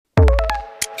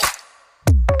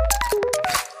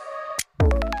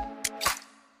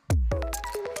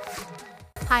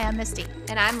Hi, I'm Misty.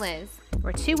 And I'm Liz.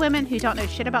 We're two women who don't know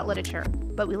shit about literature,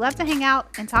 but we love to hang out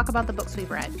and talk about the books we've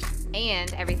read.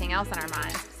 And everything else on our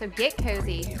minds. So get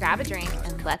cozy, grab a drink,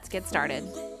 and let's get started.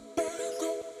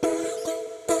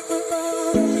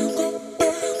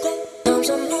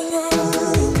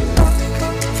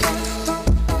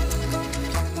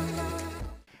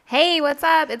 Hey, what's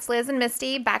up? It's Liz and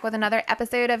Misty back with another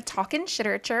episode of Talkin'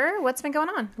 Shitterture. What's been going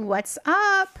on? What's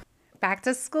up? Back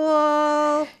to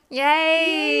school.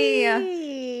 Yay!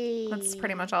 That's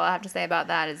pretty much all I have to say about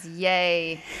that is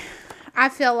yay. I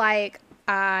feel like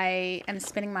I am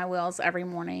spinning my wheels every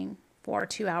morning for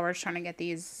 2 hours trying to get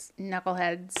these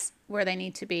knuckleheads where they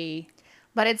need to be.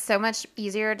 But it's so much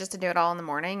easier just to do it all in the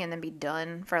morning and then be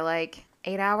done for like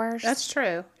 8 hours. That's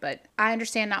true, but I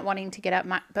understand not wanting to get up,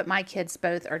 but my kids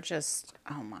both are just,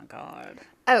 oh my God.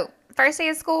 Oh, first day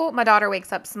of school, my daughter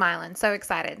wakes up smiling, so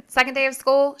excited. Second day of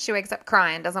school, she wakes up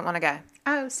crying, doesn't want to go.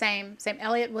 Oh, same.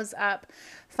 Elliot was up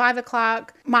 5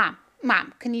 o'clock. Mom,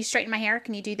 can you straighten my hair?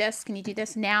 Can you do this? Can you do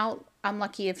this? Now, I'm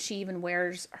lucky if she even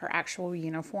wears her actual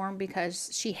uniform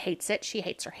because she hates it. She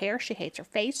hates her hair. She hates her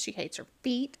face. She hates her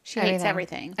feet. She hates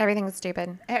everything. Everything's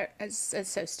stupid. It's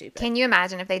so stupid. Can you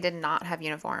imagine if they did not have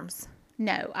uniforms?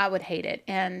 No, I would hate it.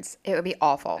 And it would be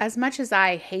awful. As much as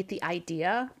I hate the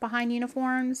idea behind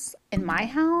uniforms, in my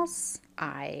house,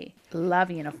 I love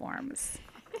uniforms.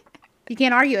 You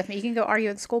can't argue with me. You can go argue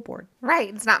with the school board.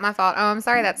 Right. It's not my fault. Oh, I'm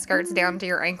sorry that skirt's down to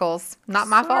your ankles. Not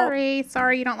my fault.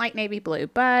 Sorry you don't like navy blue,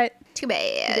 but too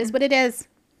bad. It is what it is.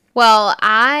 Well,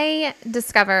 I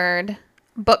discovered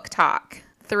Book Talk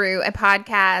through a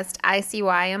podcast,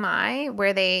 ICYMI,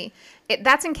 where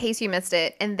that's in case you missed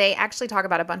it, and they actually talk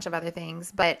about a bunch of other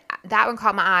things, but that one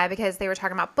caught my eye because they were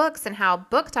talking about books and how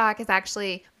Book Talk is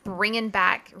actually bringing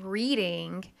back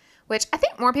reading, which I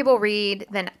think more people read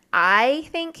than I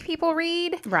think people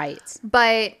read. Right.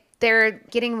 But they're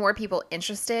getting more people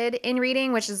interested in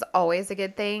reading, which is always a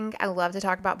good thing. I love to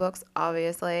talk about books,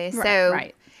 obviously.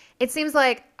 Right. It seems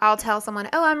like I'll tell someone,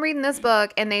 oh, I'm reading this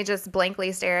book, and they just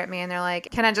blankly stare at me, and they're like,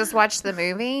 can I just watch the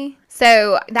movie?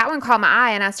 So that one caught my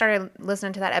eye, and I started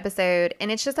listening to that episode,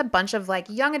 and it's just a bunch of, like,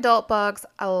 young adult books,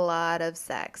 a lot of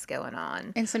sex going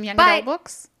on. And some young adult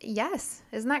books? Yes.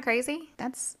 Isn't that crazy?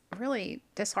 That's really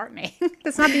disheartening.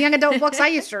 That's not the young adult books I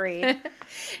used to read.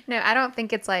 No, I don't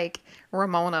think it's, like,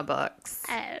 Ramona books.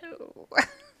 Oh.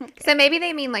 Okay. So maybe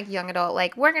they mean like young adult.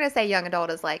 Like we're going to say young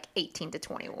adult is like 18 to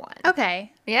 21.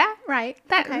 Okay. Yeah? Right.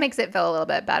 That makes it feel a little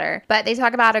bit better. But they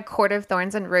talk about A Court of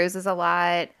Thorns and Roses a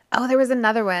lot. Oh, there was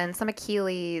another one. Some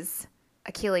Achilles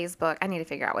book. I need to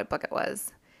figure out what book it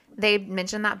was. They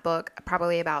mentioned that book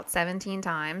probably about 17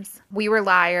 times. We Were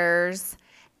Liars.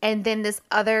 And then this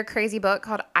other crazy book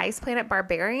called Ice Planet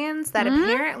Barbarians that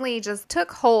apparently just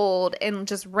took hold and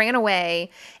just ran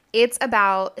away. It's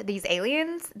about these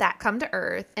aliens that come to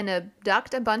Earth and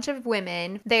abduct a bunch of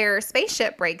women. Their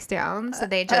spaceship breaks down, so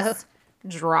they just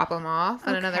drop them off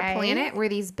on another planet where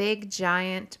these big,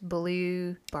 giant,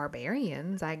 blue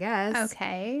barbarians, I guess,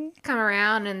 come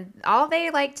around, and all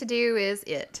they like to do is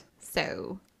it.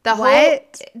 So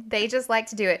they just like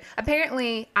to do it.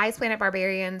 Apparently, Ice Planet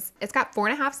Barbarians, it's got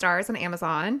 4.5 stars on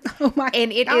Amazon. Oh my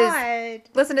and it is,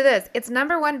 listen to this, it's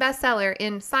 #1 bestseller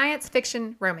in science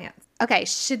fiction romance. Okay,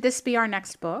 should this be our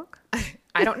next book?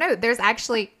 I don't know. There's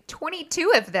actually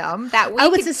 22 of them that we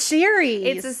it's a series.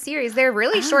 It's a series. They're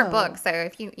really short books. So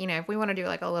if if we want to do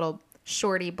like a little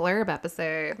shorty blurb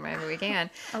episode, maybe we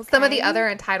can. Some of the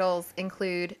other titles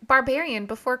include Barbarian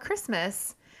Before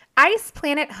Christmas, Ice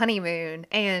Planet Honeymoon,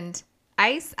 and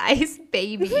Ice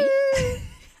Baby. I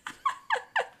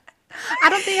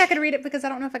don't think I could read it because I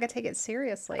don't know if I could take it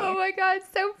seriously. Oh my God,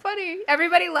 so funny.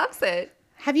 Everybody loves it.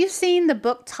 Have you seen the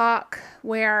Book Talk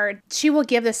where she will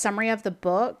give the summary of the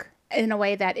book in a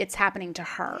way that it's happening to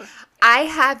her? I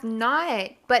have not,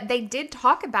 but they did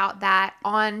talk about that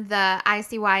on the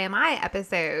ICYMI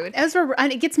episode.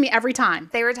 It gets me every time.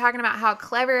 They were talking about how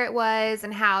clever it was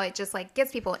and how it just like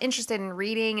gets people interested in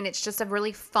reading, and it's just a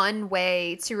really fun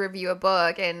way to review a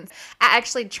book. And I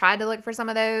actually tried to look for some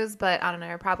of those, but I don't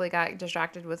know, I probably got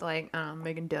distracted with like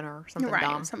making dinner or something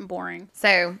dumb. Something boring.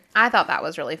 So I thought that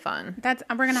was really fun.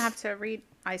 We're gonna have to read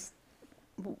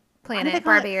Planet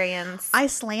Barbarians.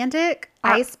 Icelandic?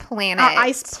 Ice Planet.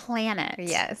 Ice Planet.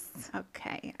 Yes.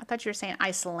 Okay. I thought you were saying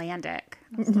Icelandic.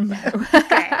 No.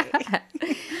 Okay.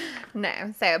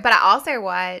 No. But I also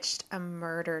watched a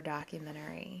murder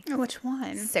documentary. Which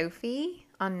one? Sophie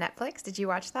on Netflix. Did you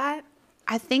watch that?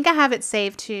 I think I have it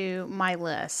saved to my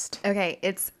list. Okay.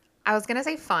 I was going to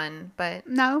say fun, but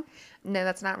no,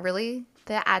 that's not really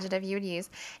the adjective you would use.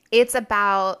 It's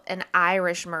about an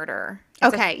Irish murder.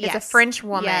 It's Okay, it's a yes. French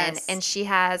woman, Yes. and she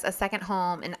has a second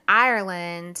home in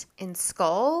Ireland, in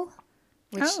Skull.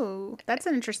 Oh, that's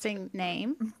an interesting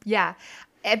name. Yeah.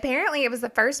 Apparently, it was the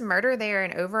first murder there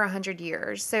in over 100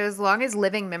 years. So as long as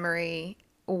living memory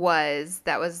was,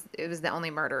 it was the only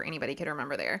murder anybody could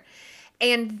remember there.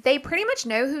 And they pretty much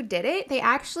know who did it. They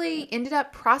actually ended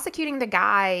up prosecuting the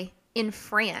guy in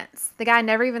France. The guy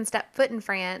never even stepped foot in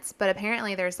France, but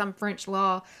apparently there's some French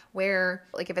law where,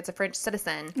 like, if it's a French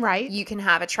citizen, Right. you can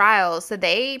have a trial. So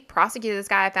they prosecuted this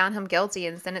guy, found him guilty,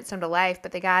 and sentenced him to life.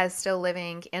 But the guy is still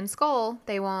living in Skull.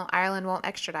 Ireland won't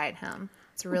extradite him.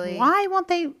 It's really, Why won't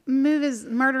they move his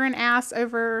murdering ass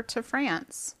over to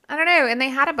France? I don't know. And they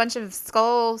had a bunch of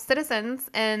Skull citizens,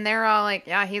 and they're all like,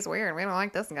 "Yeah, he's weird. We don't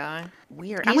like this guy.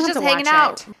 Weird. He's just hanging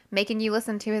out, making you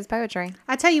listen to his poetry."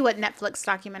 I tell you what Netflix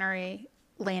documentary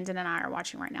Landon and I are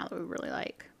watching right now that we really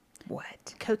like.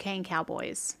 What? Cocaine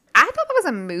Cowboys. I thought that was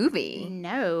a movie.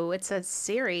 No, it's a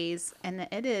series and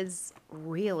it is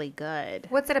really good.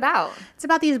 What's it about? It's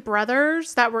about these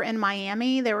brothers that were in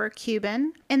Miami. They were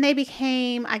Cuban and they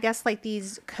became, I guess, like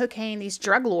these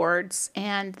drug lords,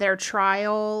 and their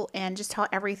trial and just how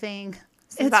everything.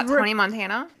 It's about Tony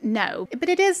Montana? No, but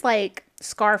it is like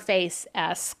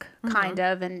Scarface-esque kind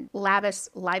of, and lavish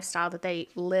lifestyle that they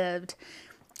lived.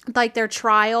 Like their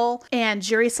trial and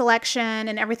jury selection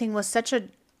and everything was such a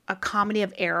comedy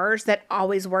of errors that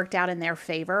always worked out in their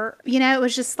favor. You know, it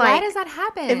was just like, why does that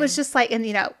happen? It was just like, and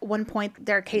you know, at one point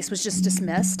their case was just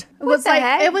dismissed. It What was the like,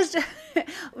 heck? it was just,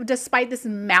 despite these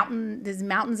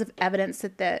mountains of evidence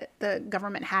that the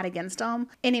government had against them.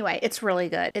 Anyway, it's really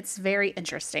good. It's very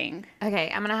interesting.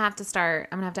 Okay, I'm gonna have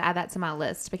to add that to my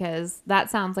list because that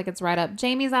sounds like it's right up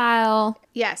Jamie's aisle.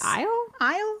 Yes. Aisle?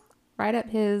 Right up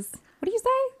his, what do you say?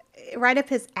 Right up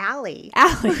his alley.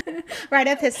 Alley. Right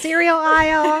up his cereal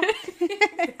aisle.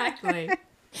 Exactly.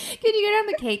 Can you go down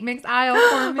the cake mix aisle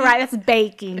for me? Right, it's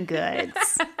baking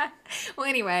goods. Well,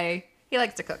 anyway, he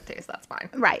likes to cook too, so that's fine.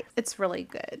 Right. It's really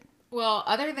good. Well,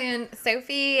 other than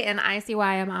Sophie and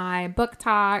ICYMI book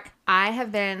talk, I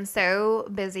have been so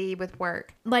busy with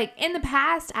work. Like in the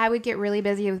past, I would get really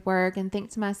busy with work and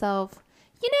think to myself,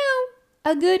 you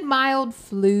know, a good mild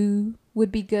flu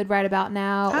would be good right about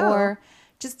now. Oh. Or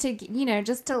just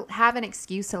to have an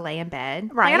excuse to lay in bed.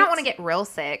 Like, Right. I don't want to get real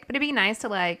sick, but it'd be nice to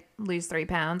like lose 3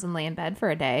 pounds and lay in bed for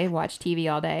a day, watch TV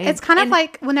all day. It's kind of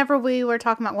like whenever we were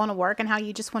talking about going to work and how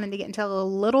you just wanted to get into a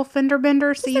little fender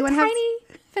bender so you wouldn't have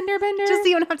fender bender. just so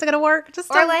you wouldn't have to go to work.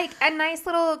 Just or like a nice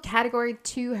little Category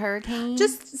 2 hurricane.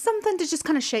 just something to just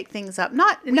kind of shake things up.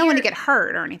 No one to get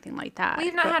hurt or anything like that.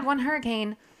 We've not but had one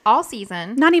hurricane all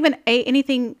season. not even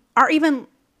anything, or even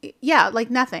like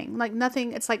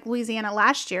nothing. It's like Louisiana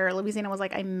last year. Louisiana was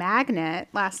like a magnet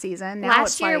last season. Now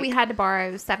Last it's year, like, we had to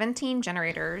borrow 17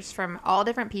 generators from all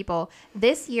different people.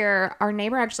 This year, our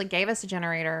neighbor actually gave us a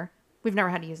generator. We've never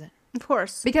had to use it of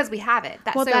course, because we have it.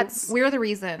 We're the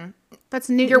reason. that's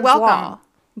Newton's You're welcome, law.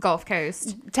 Gulf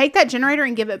Coast. Take that generator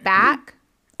and give it back.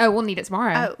 Oh, we'll need it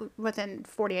tomorrow. Oh, within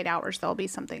 48 hours, there'll be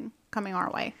something coming our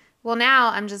way. Well, now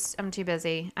I'm too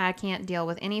busy. I can't deal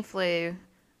with any flu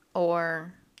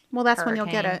or. Well, that's when you'll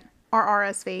get hurricane. it. Or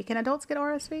RSV. Can adults get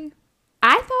RSV?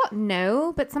 I thought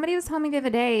no, but somebody was telling me the other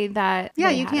day that Yeah,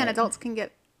 they you had can. it. Adults can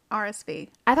get RSV.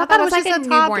 I thought that was like just a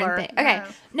newborn toddler. thing. Okay.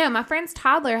 No, my friend's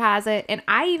toddler has it, and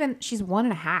she's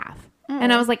 1.5.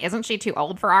 And I was like, isn't she too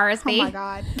old for RSV? Oh my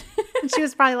God. And she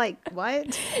was probably like,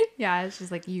 what? Yeah,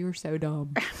 she's like, you're so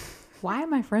dumb. Why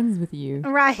am I friends with you?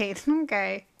 Right.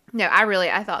 Okay. No,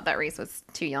 I thought that Reese was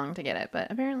too young to get it, but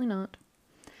apparently not.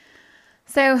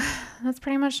 So that's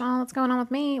pretty much all that's going on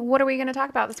with me. What are we going to talk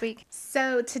about this week?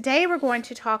 So today we're going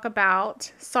to talk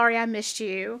about Sorry I Missed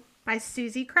You by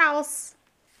Susie Krauss.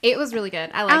 It was really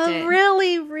good. I liked it. I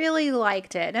really, really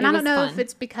liked it. And It I don't was know fun. if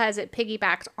it's because it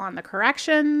piggybacked on the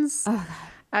corrections.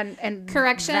 And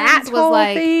Corrections that was whole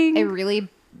like thing. a really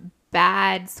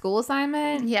bad school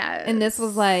assignment. Yeah. And this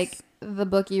was like the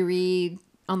book you read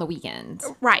on the weekend.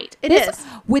 Right. It is.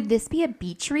 Would this be a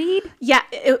beach read? Yeah,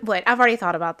 it would. I've already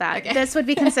thought about that. Okay. This would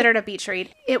be considered a beach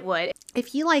read. It would.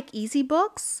 If you like easy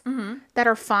books that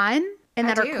are fun and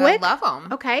that are quick. I love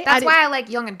them. Okay. That's why I like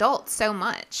young adults so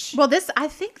much. Well, I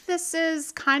think this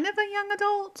is kind of a young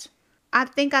adult. I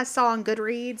think I saw on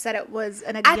Goodreads that it was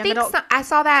an young adult. I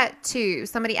saw that too.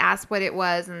 Somebody asked what it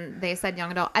was, and they said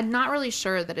young adult. I'm not really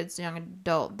sure that it's young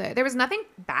adult. There was nothing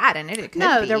bad in it. It could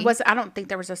No, be. there was. I don't think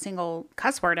there was a single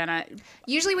cuss word in it.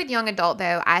 Usually with young adult,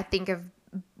 though, I think of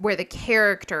where the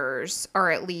characters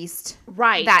are at least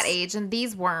Right. that age, and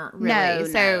these weren't really.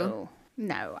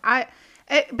 No.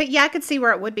 But yeah, I could see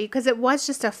where it would be because it was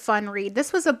just a fun read.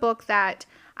 This was a book that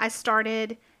I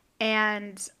started,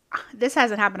 and this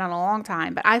hasn't happened in a long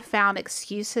time, but I found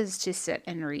excuses to sit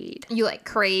and read. You like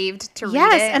craved to read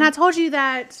Yes, it? and I told you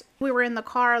that we were in the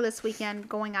car this weekend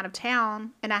going out of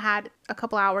town, and I had a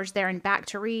couple hours there and back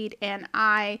to read, and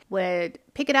I would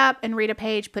pick it up and read a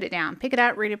page, put it down, pick it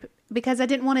up, read it, because I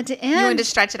didn't want it to end. You wanted to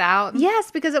stretch it out? Yes,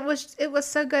 because it was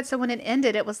so good. So when it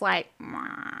ended, it was like,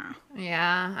 "Mwah."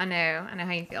 Yeah, I know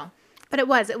how you feel. But it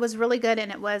was really good,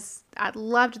 and I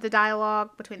loved the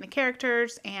dialogue between the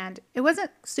characters, and it wasn't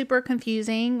super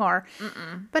confusing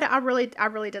but I really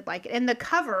did like it. And the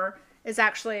cover is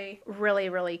actually really,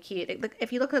 really cute.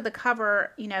 If you look at the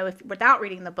cover, without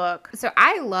reading the book. So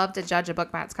I love to judge a book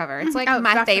by its cover. It's like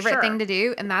my for favorite sure. thing to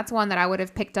do, and that's one that I would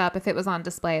have picked up if it was on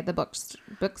display at the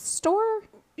bookstore.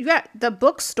 Yeah, the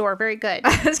bookstore, very good.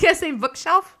 I was gonna say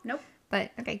bookshelf, Nope.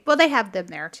 but okay, Well, they have them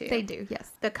there too. they do.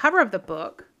 Yes. The cover of the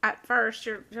book, at first,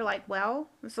 you're like, well,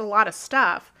 there's a lot of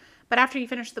stuff. But after you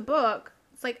finish the book,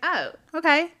 it's like, oh,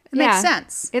 okay. It makes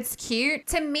sense. It's cute.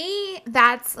 To me,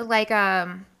 that's like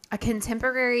a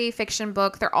contemporary fiction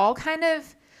book. They're all kind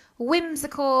of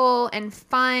whimsical and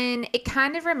fun. It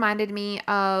kind of reminded me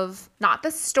of, not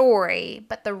the story,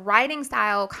 but the writing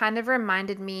style kind of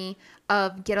reminded me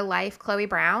of Get a Life, Chloe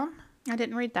Brown. I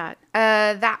didn't read that.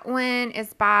 That one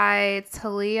is by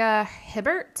Talia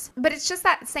Hibbert, but it's just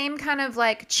that same kind of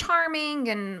like charming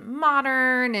and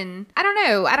modern, and I don't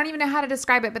know. I don't even know how to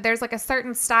describe it, but there's like a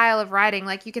certain style of writing.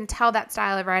 Like you can tell that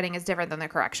style of writing is different than the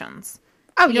corrections.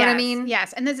 Oh, You know yes. what I mean?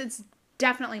 Yes. And it's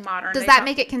definitely modern. Does that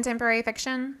make it contemporary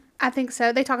fiction? I think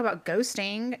so. They talk about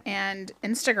ghosting and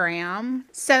Instagram.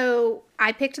 So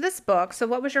I picked this book. So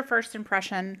what was your first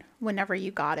impression whenever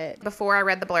you got it? Before I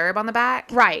read the blurb on the back,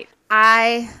 Right.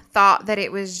 I thought that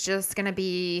it was just going to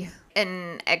be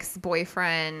an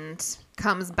ex-boyfriend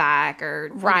comes back or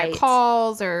Right.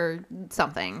 calls or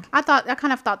something. I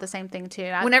kind of thought the same thing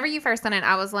too. Whenever you first sent it,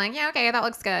 I was like, yeah, okay, that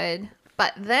looks good.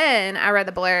 But then I read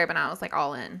the blurb and I was like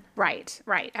all in. Right.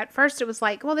 At first it was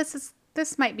like, well,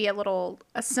 this might be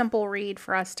a simple read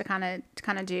for us to kind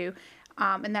of do.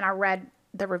 And then I read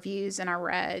the reviews and I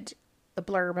read the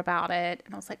blurb about it,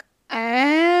 and I was like,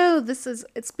 oh,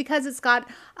 it's because it's got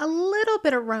a little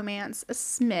bit of romance, a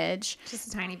smidge. Just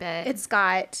a tiny bit. It's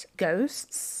got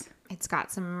ghosts. It's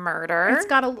got some murder. It's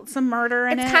got some murder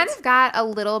in it. It's kind of got a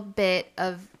little bit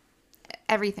of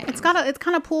everything. It's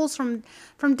kind of pulls from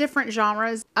different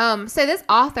genres. So this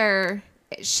author,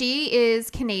 she is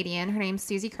Canadian. Her name's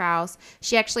Susie Krause.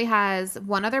 She actually has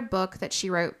one other book that she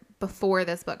wrote before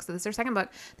this book. So this is her second book.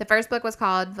 The first book was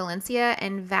called Valencia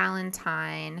and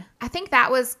Valentine. I think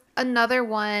that was another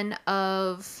one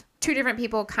of two different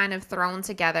people kind of thrown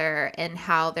together and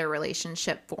how their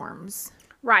relationship forms.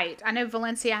 Right. I know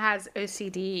Valencia has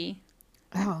OCD.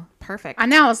 Oh, perfect. I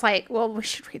know. I was like, well, we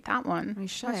should read that one. We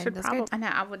should. I That's good. I know.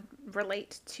 I would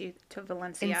relate to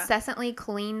Valencia. Incessantly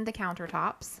clean the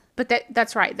countertops. But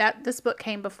that's right. This book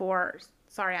came before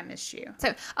Sorry I Missed You.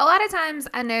 So a lot of times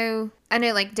I know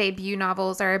like debut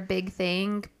novels are a big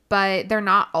thing, but they're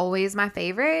not always my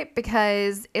favorite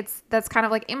because that's kind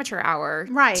of like amateur hour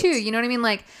Right. too. You know what I mean?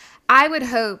 Like I would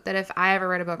hope that if I ever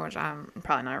write a book, which I'm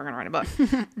probably not ever going to write a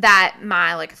book, that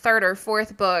my like third or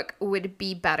fourth book would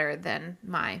be better than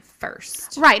my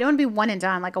first. Right. It wouldn't be one and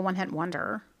done, like a one-hit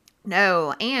wonder.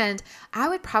 No, and I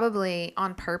would probably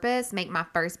on purpose make my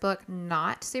first book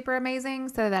not super amazing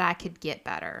so that I could get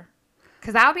better.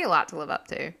 Because that would be a lot to live up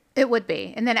to. It would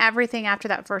be. And then everything after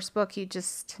that first book, you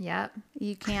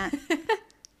can't.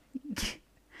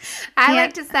 I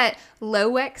like to set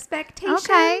low expectations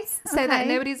so that Okay.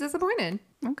 nobody's disappointed.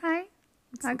 Okay.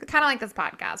 Kind of like this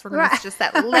podcast. We're going to just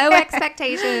set low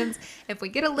expectations. If we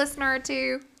get a listener or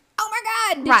two, oh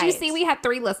my God, did you Right. see we had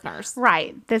 3 listeners?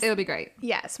 Right. It would be great.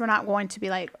 Yes, we're not going to be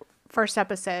like first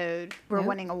episode, we're Nope.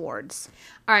 winning awards.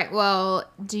 All right. Well,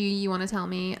 do you want to tell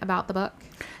me about the book?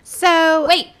 So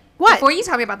Wait. What? Before you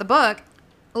tell me about the book,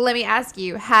 let me ask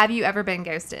you, have you ever been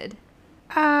ghosted?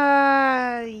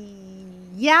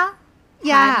 Yeah.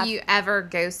 Have you ever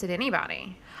ghosted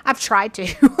anybody? I've tried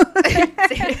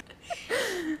to.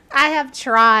 I have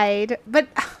tried, but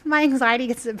my anxiety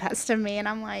gets the best of me, and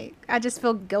I'm like, I just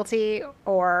feel guilty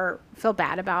or feel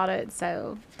bad about it,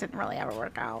 so it didn't really ever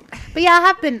work out. But yeah, I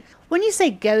have been, when you say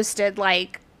ghosted,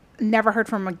 like never heard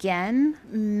from again,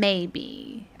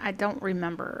 maybe. I don't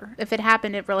remember. If it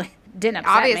happened, it really didn't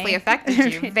upset Obviously me.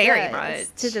 affected you It very does,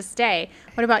 much. to this day.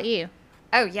 What about you?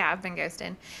 Oh, yeah, I've been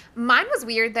ghosted. Mine was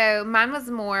weird, though. Mine was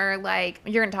more like,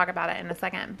 you're going to talk about it in a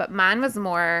second, but mine was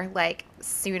more like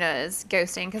Suna's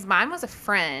ghosting because mine was a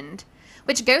friend.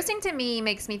 Which ghosting to me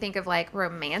makes me think of like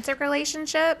romantic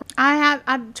relationship.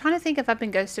 I'm trying to think if I've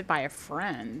been ghosted by a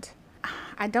friend.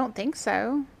 I don't think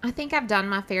so. I think I've done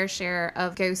my fair share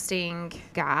of ghosting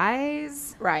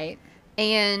guys. Right.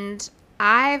 And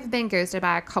I've been ghosted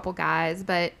by a couple guys,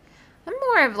 but I'm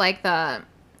more of like the,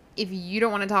 if you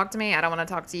don't want to talk to me, I don't want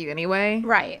to talk to you anyway.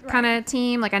 Right. Kind of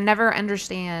team. Like I never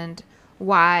understand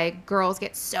why girls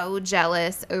get so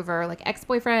jealous over like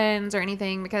ex-boyfriends or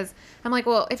anything, because I'm like,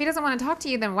 well, if he doesn't want to talk to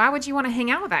you, then why would you want to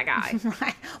hang out with that guy?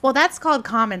 Right. Well, that's called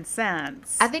common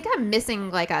sense. I think I'm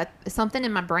missing like something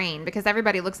in my brain, because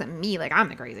everybody looks at me like I'm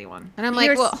the crazy one. And I'm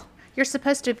like, you're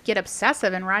supposed to get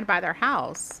obsessive and ride by their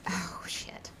house. Oh,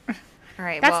 shit. All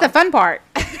right. That's the fun part.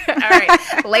 All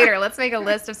right. Later, let's make a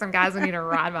list of some guys we need to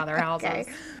ride by their houses. Okay.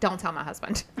 Don't tell my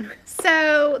husband.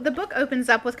 So the book opens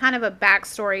up with kind of a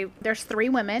backstory. There's 3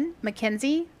 women,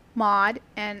 Mackenzie, Maud,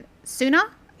 and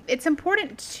Suna. It's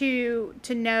important to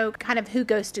know kind of who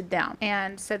ghosted them.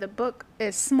 And so the book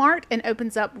is smart and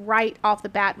opens up right off the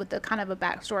bat with the kind of a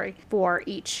backstory for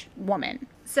each woman.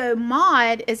 So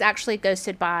Maud is actually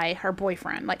ghosted by her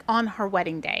boyfriend, like on her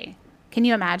wedding day. Can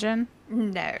you imagine?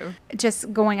 No.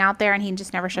 Just going out there and he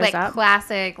just never shows like up.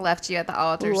 Classic left you at the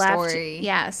altar story.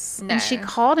 Yes. No. And she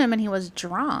called him and he was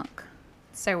drunk.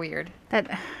 So weird.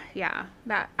 That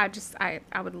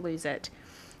I would lose it.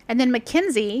 And then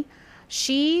Mackenzie,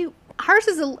 hers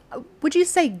is would you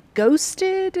say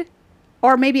ghosted,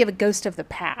 or maybe a ghost of the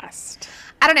past?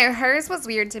 I don't know. Hers was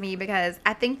weird to me because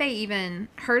I think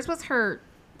hers was her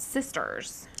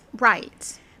sister's.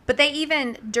 Right. But they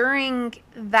even, during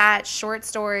that short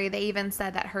story, they even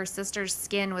said that her sister's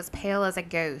skin was pale as a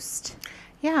ghost.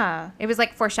 Yeah. It was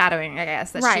like foreshadowing, I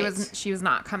guess, that Right. she was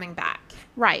not coming back.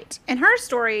 Right. And her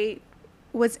story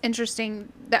was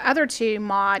interesting. The other 2,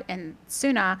 Maud and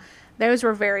Suna, those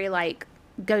were very like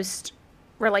ghosting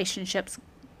relationships.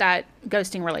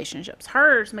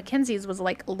 Hers, Mackenzie's, was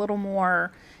like a little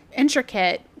more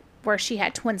intricate, where she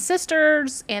had twin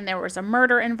sisters and there was a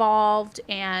murder involved.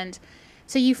 And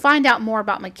so you find out more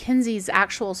about Mackenzie's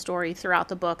actual story throughout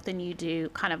the book than you do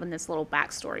kind of in this little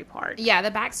backstory part. Yeah,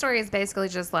 the backstory is basically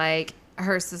just like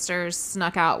her sisters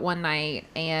snuck out one night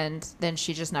and then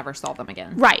she just never saw them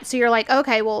again. Right. So you're like,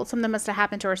 okay, well, something must have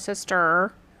happened to her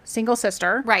sister, single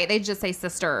sister. Right. They just say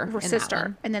sister. Her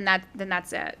sister. And then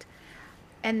that's it.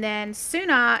 And then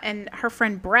Suna and her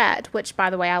friend Brett, which, by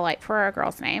the way, I like for a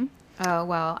girl's name. Oh,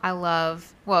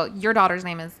 well, your daughter's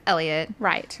name is Elliot.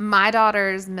 Right. My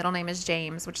daughter's middle name is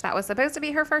James, which that was supposed to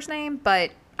be her first name, but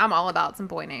I'm all about some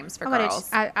boy names for girls.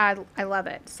 I love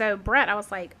it. So Brett, I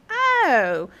was like,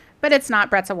 oh, but it's not.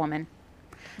 Brett's a woman.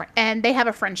 Right. And they have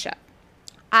a friendship.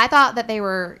 I thought that they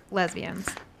were lesbians.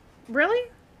 Really?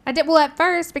 I did. Well, at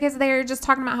first, because they were just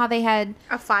talking about how they had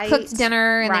A fight. cooked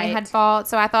dinner and Right. they had fought.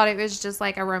 So I thought it was just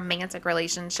like a romantic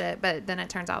relationship, but then it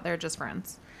turns out they're just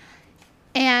friends.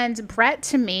 And Brett,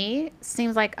 to me,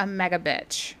 seems like a mega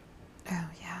bitch. Oh,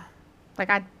 yeah. Like,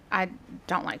 I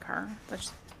don't like her.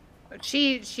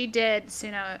 She did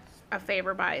Suna a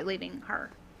favor by leaving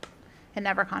her and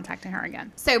never contacting her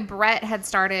again. So Brett had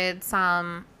started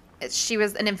she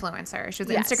was an influencer. She was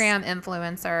an Yes. Instagram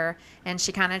influencer, and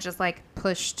she kind of just like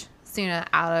pushed Suna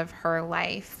out of her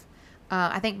life.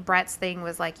 I think Brett's thing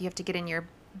was like, you have to get in your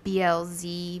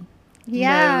BLZ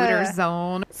mode or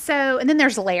zone. So, and then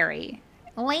there's Larry.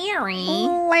 Larry.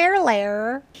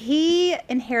 He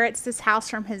inherits this house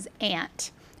from his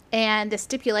aunt. And the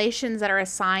stipulations that are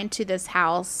assigned to this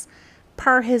house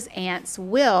per his aunt's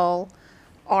will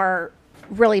are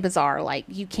really bizarre. Like,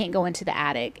 you can't go into the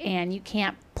attic and you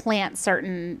can't plant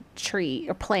certain tree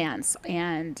or plants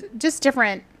and just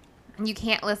different. You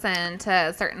can't listen to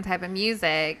a certain type of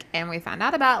music. And we found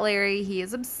out about Larry. He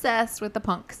is obsessed with the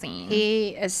punk scene.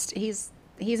 He's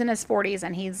in his 40s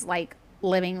and he's like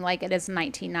living like it is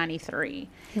 1993.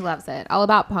 He loves it. All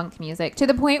about punk music. To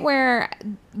the point where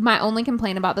my only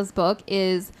complaint about this book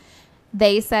is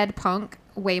they said punk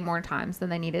way more times than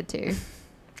they needed to.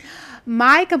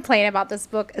 My complaint about this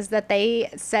book is that they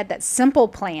said that Simple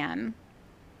Plan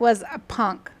was a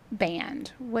punk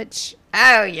band, which...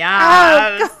 Oh, yeah.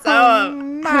 I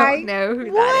don't know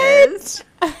who that is.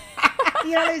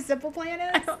 You don't know who Simple Plan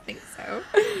is? I don't think so.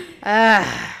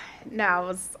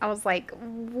 No, I was like,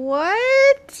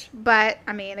 what? But,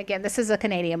 I mean, again, this is a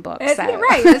Canadian book. So.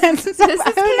 Right. This is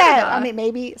Canada. I mean,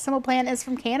 maybe Simple Plan is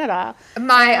from Canada.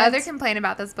 My other complaint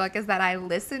about this book is that I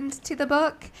listened to the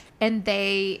book, and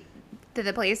the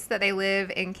place that they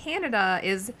live in Canada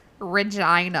is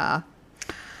Regina.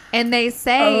 And they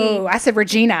say... Oh, I said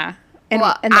Regina.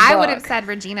 I would have said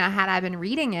Regina had I been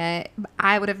reading it.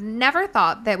 I would have never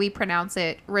thought that we pronounce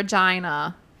it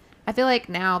Regina. I feel like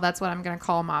now that's what I'm going to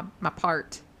call my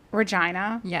part.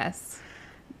 Regina. Yes.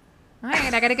 All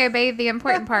right, I got to go bathe the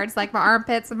important parts like my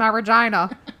armpits and my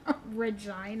Regina.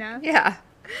 Regina. Yeah.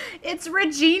 It's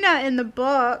Regina in the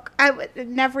book. It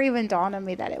never even dawned on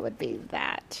me that it would be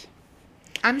that.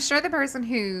 I'm sure the person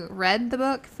who read the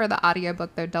book for the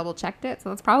audiobook, though, double-checked it, so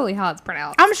that's probably how it's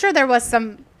pronounced. I'm sure there was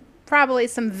probably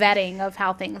some vetting of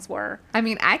how things were. I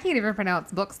mean, I can't even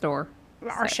pronounce bookstore.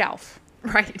 Or shelf.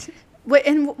 Right.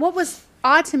 And what was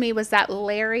odd to me was that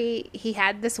Larry, he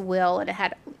had this will, and it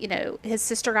had, his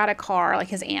sister got a car, like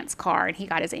his aunt's car, and he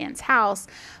got his aunt's house.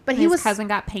 But his cousin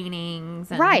got paintings.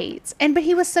 And right. But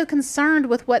he was so concerned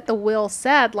with what the will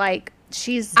said, like,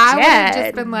 she's I would have dead.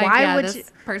 just been like, Why yeah, would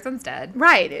this person's dead.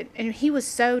 Right. And he was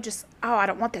so just, I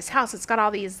don't want this house. It's got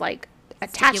all these, like,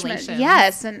 attachments. Stipulations.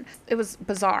 Yes. And it was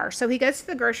bizarre. So he goes to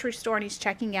the grocery store and he's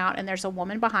checking out, and there's a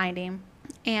woman behind him.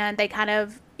 And they kind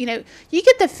of, you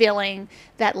get the feeling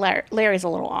that Larry's a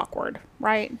little awkward,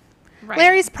 right? Right.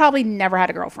 Larry's probably never had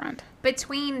a girlfriend.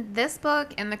 Between this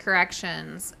book and the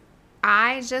corrections,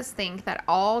 I just think that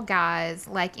all guys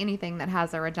like anything that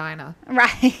has a Regina.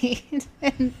 Right.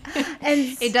 and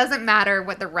it doesn't matter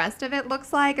what the rest of it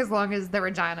looks like as long as the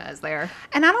Regina is there.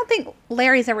 And I don't think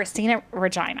Larry's ever seen a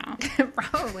Regina.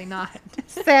 Probably not.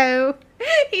 So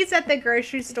he's at the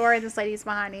grocery store and this lady's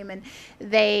behind him, and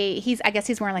I guess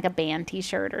he's wearing like a band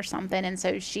t-shirt or something, and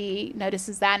so she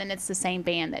notices that, and it's the same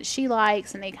band that she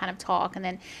likes, and they kind of talk, and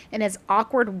then in his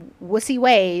awkward wussy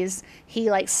ways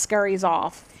he like scurries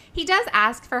off. He does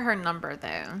ask for her number,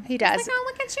 though. He does. He's like, oh,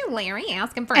 look at you, Larry,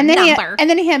 asking for and a then number. And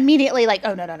then he immediately like,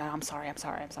 oh, no, I'm sorry.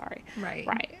 Right.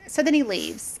 Right. So then he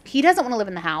leaves. He doesn't want to live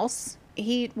in the house.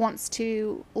 He wants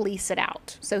to lease it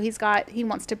out. So he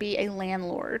wants to be a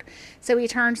landlord. So he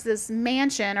turns this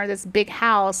mansion or this big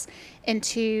house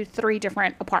into 3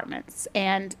 different apartments.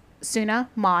 And Suna,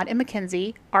 Maud, and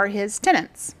Mackenzie are his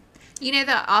tenants.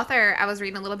 The author, I was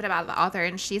reading a little bit about the author,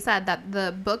 and she said that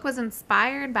the book was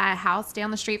inspired by a house down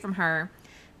the street from her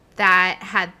that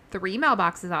had 3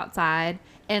 mailboxes outside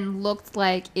and looked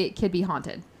like it could be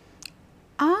haunted.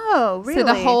 Oh, really? So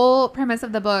the whole premise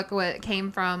of the book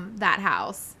came from that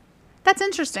house. That's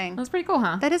interesting. That's pretty cool,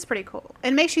 huh? That is pretty cool.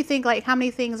 It makes you think, like, how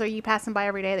many things are you passing by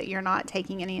every day that you're not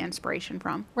taking any inspiration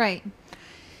from? Right.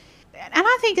 And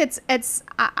I think it's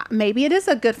maybe it is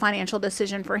a good financial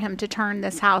decision for him to turn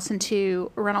this house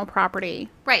into rental property.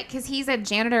 Right, because he's a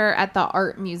janitor at the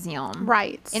art museum.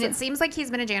 Right. And it seems like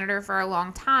he's been a janitor for a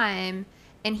long time.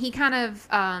 And he kind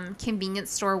of,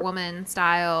 convenience store woman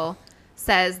style,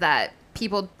 says that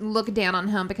people look down on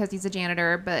him because he's a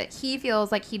janitor, but he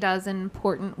feels like he does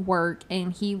important work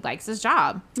and he likes his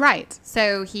job. Right.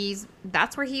 So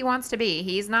that's where he wants to be.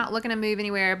 He's not looking to move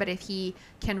anywhere, but if he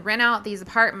can rent out these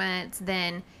apartments,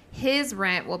 then his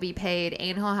rent will be paid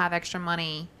and he'll have extra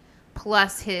money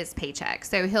plus his paycheck.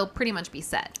 So he'll pretty much be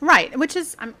set. Right. Which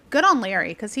is good on Larry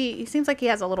because he seems like he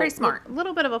has a Pretty smart.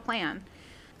 little bit of a plan.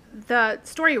 The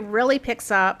story really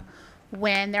picks up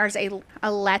when there's a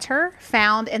letter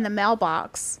found in the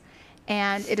mailbox,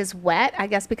 and it is wet, I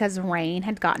guess because rain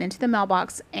had gotten into the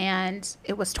mailbox, and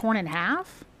it was torn in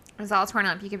half. It was all torn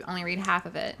up. You could only read half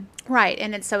of it. Right.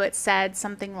 And so it said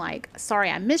something like, sorry,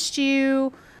 I missed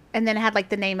you. And then it had like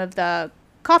the name of the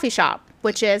coffee shop,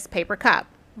 which is Paper Cup.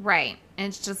 Right. And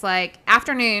it's just like,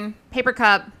 afternoon, Paper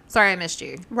Cup, sorry I missed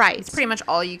you. Right. It's pretty much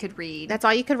all you could read. That's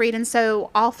all you could read. And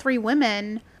so all 3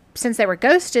 women, since they were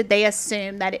ghosted, they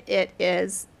assume that it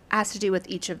has to do with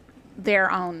each of their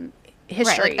own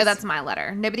histories. Right, like, oh, that's my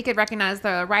letter. Nobody could recognize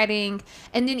the writing.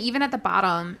 And then even at the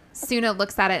bottom, Suna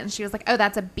looks at it and she was like, oh,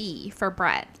 that's a B for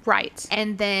Brett. Right.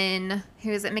 And then,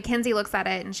 who is it? Mackenzie looks at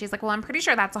it and she's like, well, I'm pretty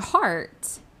sure that's a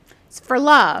heart. It's for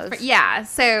love. Yeah,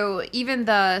 so even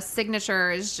the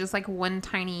signature is just like one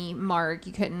tiny mark.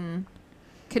 You couldn't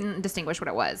distinguish what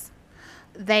it was.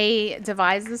 They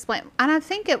devised this plan, and I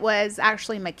think it was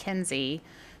actually Mackenzie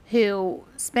who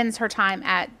spends her time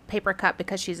at Paper Cup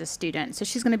because she's a student. So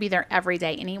she's going to be there every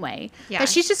day anyway. Yeah. But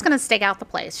she's just going to stake out the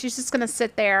place. She's just going to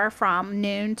sit there from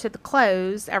noon to the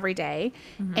close every day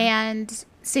and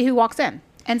see who walks in.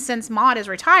 And since Maud is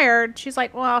retired, she's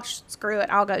like, well, screw it.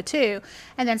 I'll go too.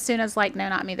 And then Suna's like, no,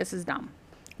 not me. This is dumb.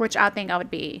 Which I think I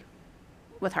would be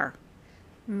with her.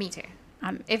 Me too.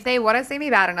 If they want to see me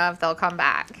bad enough, they'll come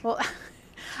back. Well,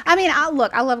 I mean, I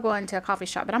love going to a coffee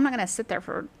shop, but I'm not going to sit there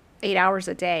for 8 hours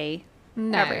a day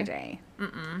every day.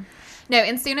 Mm-mm. No,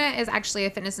 and Suna is actually a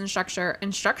fitness instructor.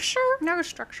 No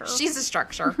structure. She's a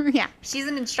structure. Yeah. She's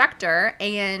an instructor,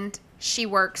 and she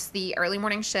works the early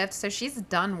morning shift, so she's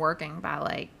done working by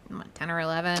like 10 or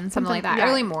 11, something like that. yeah.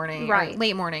 Early morning, Right. or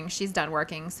late morning, she's done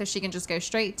working. So she can just go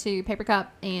straight to Paper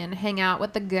Cup and hang out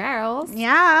with the girls.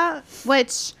 Yeah,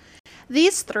 which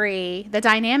these three, the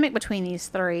dynamic between these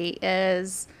three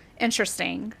is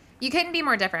interesting. You couldn't be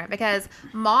more different because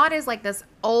Maud is like this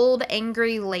old,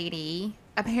 angry lady.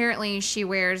 Apparently, she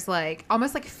wears like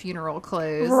almost like funeral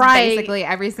clothes basically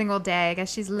every single day. I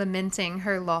guess she's lamenting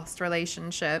her lost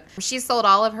relationship. She sold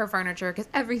all of her furniture because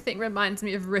everything reminds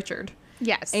me of Richard.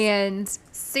 Yes. And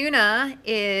Suna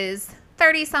is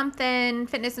 30-something,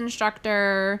 fitness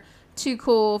instructor, too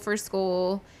cool for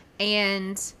school.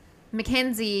 And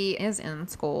Mackenzie is in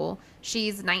school.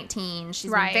 She's 19. She's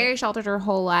been very sheltered her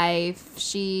whole life.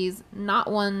 She's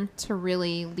not one to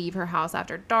really leave her house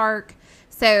after dark.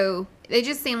 So they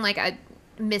just seem like a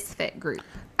misfit group.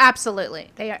 Absolutely.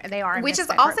 They are. Which is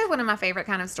also one of my favorite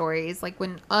kind of stories, like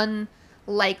when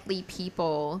unlikely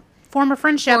people form a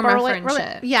friendship. Form a Really,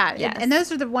 friendship. yeah. Yes. And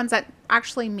those are the ones that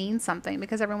actually mean something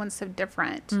because everyone's so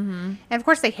different. Mm-hmm. And of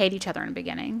course, they hate each other in the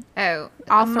beginning. Oh,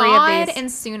 all three Maud of these.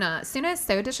 and Suna. Suna is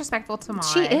so disrespectful to Maud.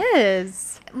 She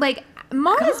is. Like,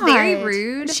 Maud is very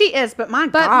rude. She is, but my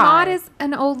God. But Maud is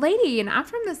an old lady, and I'm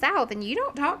from the South, and you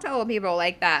don't talk to old people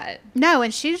like that. No,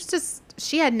 and she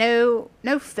had no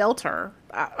filter.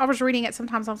 I was reading it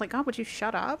sometimes. I was like, God, would you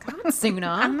shut up? Suna.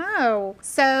 I know.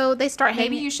 So they start Maybe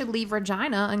hanging. you should leave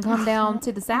Regina and come down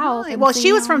to the South. and Well, see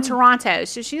she was how- from Toronto,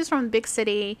 so she was from a big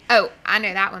city. Oh, I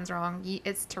know that one's wrong.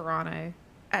 It's Toronto.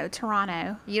 Oh,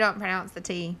 Toronto. You don't pronounce the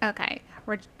T. Okay.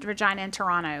 Regina and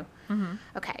Toronto. Mm-hmm.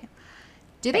 Okay.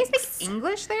 Do they speak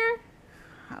English there?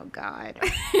 Oh, God.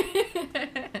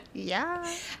 Yeah.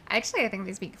 Actually, I think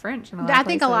they speak French in a lot I of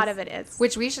think a lot places. of it is.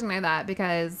 Which we should know that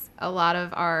because a lot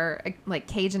of our like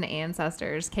Cajun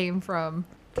ancestors came from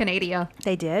Canada.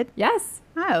 They did? Yes.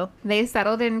 Oh. They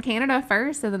settled in Canada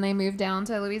first and then they moved down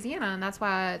to Louisiana, and that's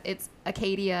why it's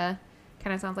Acadia.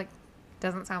 Kind of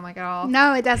doesn't sound like it at all.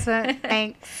 No, it doesn't.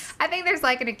 Thanks. I think there's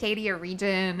like an Acadia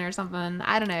region or something.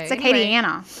 I don't know. It's Anyway,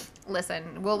 Acadiana.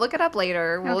 Listen, we'll look it up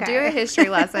later. We'll do Okay. a history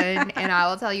lesson, and I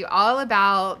will tell you all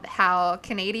about how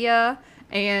Canada,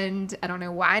 and I don't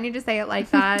know why I need to say it like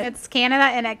that. It's Canada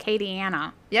and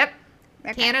Acadiana. Yep.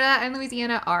 Okay. Canada and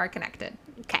Louisiana are connected.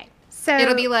 Okay. So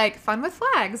It'll be like Fun with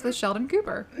Flags with Sheldon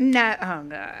Cooper. no. Oh,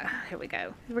 no. Here we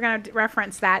go. We're going to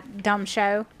reference that dumb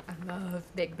show. I love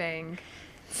Big Bang.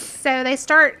 So they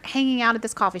start hanging out at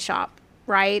this coffee shop,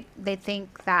 right? They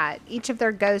think that each of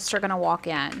their ghosts are going to walk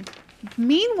in.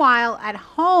 Meanwhile, at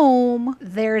home,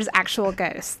 there's actual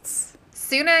ghosts.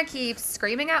 Suna keeps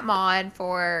screaming at Maud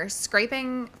for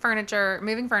scraping furniture,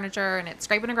 moving furniture, and it's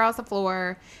scraping across the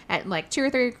floor at like 2 or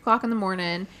 3 o'clock in the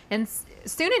morning. And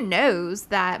Suna knows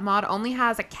that Maud only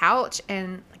has a couch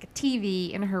and like a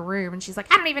TV in her room. And she's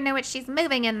like, I don't even know what she's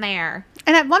moving in there.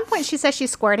 And at one point, she says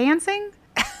she's square dancing.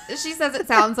 She says it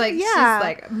sounds like Yeah. she's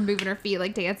like moving her feet,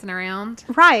 like dancing around.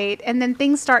 Right. And then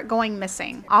things start going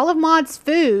missing. All of Maud's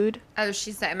food. Oh,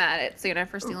 she's so mad at Suna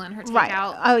for stealing her takeout.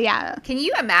 Right. Oh, yeah. Can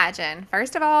you imagine?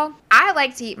 First of all, I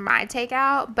like to eat my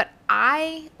takeout, but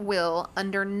I will,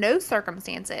 under no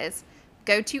circumstances,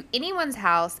 go to anyone's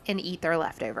house and eat their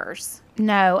leftovers.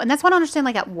 No. And that's what I understand.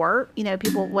 Like at work,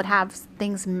 people would have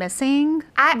things missing.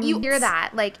 You hear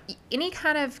that. Like any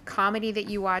kind of comedy that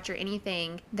you watch or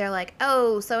anything, they're like,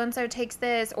 oh, so-and-so takes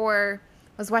this, or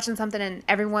I was watching something and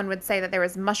everyone would say that there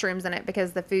was mushrooms in it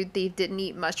because the food thief didn't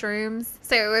eat mushrooms.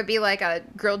 So it would be like a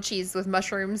grilled cheese with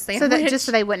mushrooms sandwich. So that just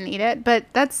so they wouldn't eat it. But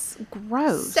that's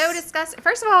gross. So disgusting.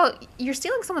 First of all, you're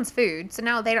stealing someone's food, so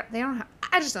now they don't have,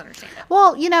 I just don't understand it.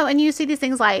 Well, and you see these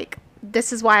things like,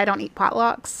 this is why I don't eat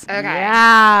potlucks. Okay.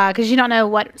 Yeah, because you don't know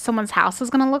what someone's house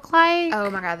is going to look like. Oh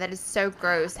my God, that is so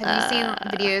gross. Have you seen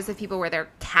videos of people where their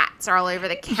cats are all over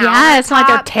the counter? Yeah, it's like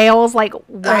their tails like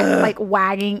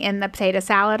wagging in the potato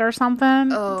salad or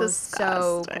something. Oh,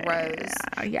 so Disgusting.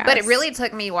 gross. Yeah, But it really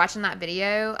took me watching that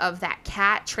video of that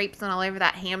cat traipsing all over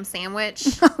that ham sandwich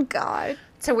Oh God.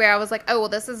 to where I was like, oh, well,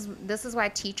 this is why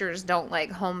teachers don't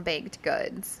like home baked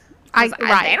goods. Right. They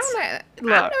don't know. I don't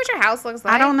know what your house looks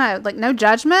like. I don't know. Like, no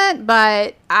judgment,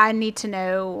 but I need to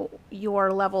know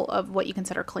your level of what you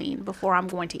consider clean before I'm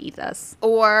going to eat this.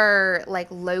 Or like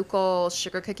local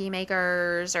sugar cookie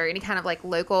makers or any kind of like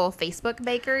local Facebook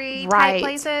bakery type Right.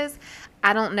 places.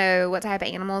 I don't know what type of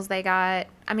animals they got.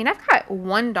 I mean, I've got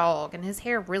one dog and his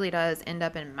hair really does end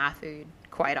up in my food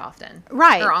quite often.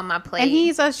 Right. Or on my plate. And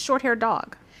he's a short-haired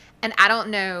dog. And I don't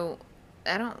know.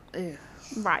 Ugh.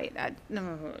 Right.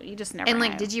 No, you just never And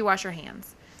like, know. did you wash your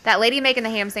hands? That lady making the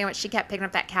ham sandwich, she kept picking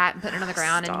up that cat and putting it on the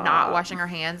ground and not Stop. washing her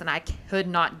hands, and I could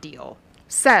not deal.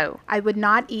 So I would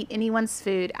not eat anyone's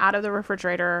food out of the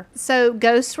refrigerator. So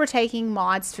ghosts were taking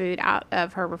Maud's food out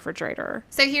of her refrigerator.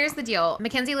 So here's the deal.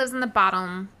 Mackenzie lives in the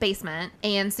bottom basement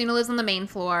and Suna lives on the main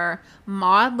floor.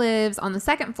 Maud lives on the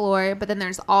second floor, but then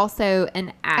there's also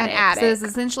an attic. So it's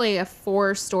essentially a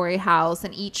 4-story house,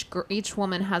 and each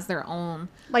woman has their own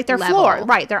their level. Floor,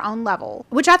 right, their own level,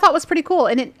 which I thought was pretty cool.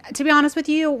 And to be honest with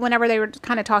you, whenever they were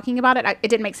kind of talking about it, it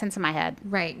didn't make sense in my head.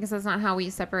 Right, because that's not how we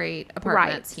separate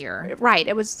apartments here. Right,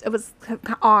 it was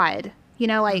odd.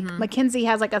 Mackenzie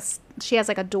has she has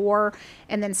a door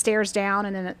and then stairs down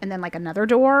and then like another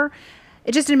door.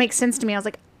 It just didn't make sense to me. I was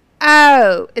like,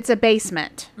 oh, it's a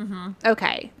basement.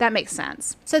 Okay, that makes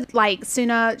sense. So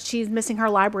Suna, she's missing her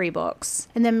library books,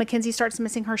 and then Mackenzie starts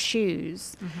missing her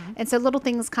shoes, and so little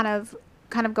things kind of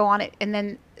go on it, and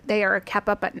then they are kept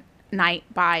up at night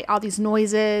by all these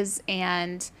noises,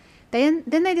 and then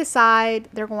they decide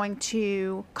they're going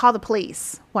to call the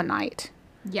police one night.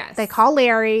 Yes. They call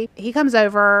Larry. He comes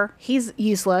over. He's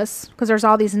useless because there's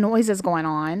all these noises going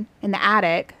on in the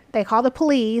attic. They call the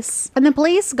police, and the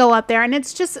police go up there, and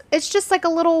it's just like a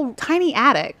little tiny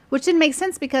attic, which didn't make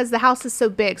sense because the house is so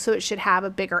big, so it should have a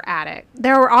bigger attic.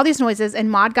 There were all these noises,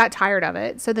 and Maud got tired of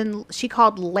it. So then she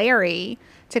called Larry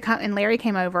to come, and Larry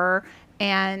came over,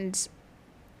 and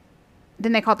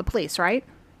then they called the police, right?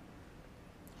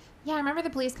 Yeah, I remember the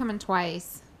police coming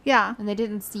twice. Yeah. And they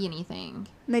didn't see anything.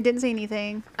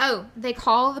 Oh, they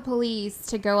call the police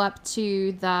to go up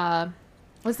to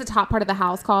what's the top part of the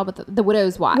house called? But the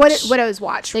Widow's Watch. Widow's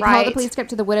Watch, They call the police to go up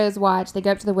to the Widow's Watch. They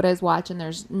go up to the Widow's Watch, and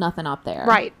there's nothing up there.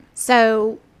 Right.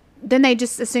 So then they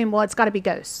just assume, well, it's got to be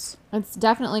ghosts. It's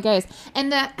definitely ghosts.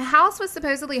 And the house was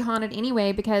supposedly haunted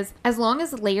anyway because as long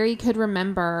as Larry could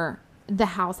remember, the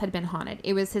house had been haunted.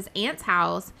 It was his aunt's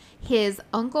house. His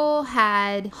uncle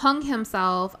had hung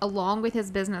himself along with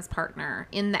his business partner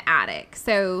in the attic.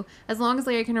 So as long as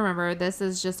Larry can remember, this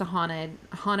is just a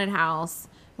haunted house,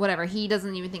 whatever. He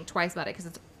doesn't even think twice about it because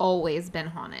it's always been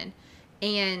haunted.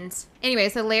 And anyway,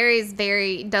 so Larry's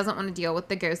doesn't want to deal with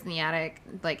the ghost in the attic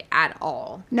at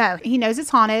all. No, he knows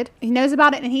it's haunted. He knows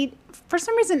about it, and he, for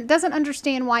some reason, doesn't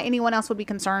understand why anyone else would be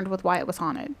concerned with why it was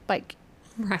haunted.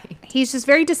 Right. He's just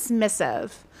very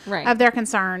dismissive of their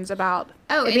concerns about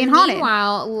it being haunted.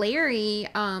 Meanwhile, Larry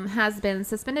has been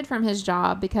suspended from his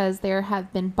job because there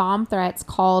have been bomb threats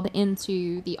called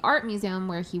into the art museum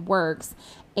where he works.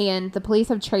 And the police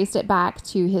have traced it back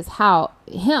to his house,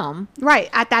 Right,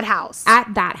 at that house.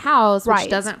 Which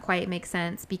doesn't quite make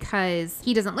sense because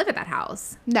he doesn't live at that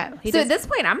house. No. So at this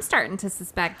point, I'm starting to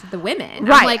suspect the women.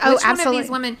 Right. I'm like, which one of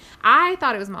these women? I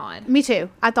thought it was Maud. Me too.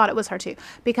 I thought it was her too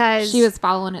because she was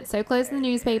following it so close in the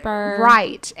newspaper.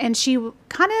 Right. And she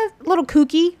kind of little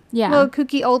kooky. Yeah. Little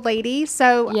kooky old lady.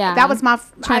 So that was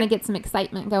trying to get some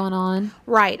excitement going on.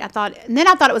 Right. And then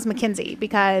I thought it was Mackenzie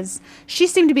because she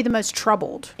seemed to be the most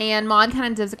troubled. And Maud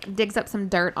kind of digs up some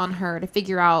dirt on her to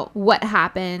figure out what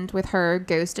happened with her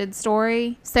ghosted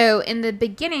story. So in the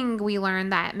beginning, we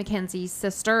learn that Mackenzie's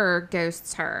sister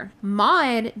ghosts her.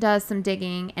 Maud does some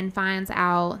digging and finds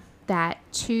out that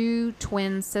 2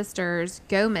 twin sisters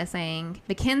go missing.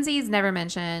 Mackenzie's never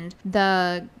mentioned.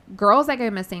 The girls that go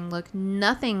missing look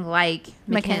nothing like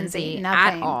Mackenzie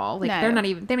at all. They don't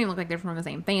even look like they're from the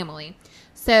same family.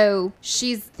 So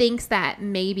she thinks that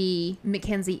maybe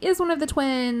Mackenzie is one of the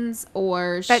twins,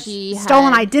 or she had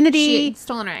stolen identity.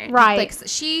 Stolen identity. Right.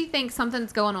 She thinks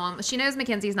something's going on. She knows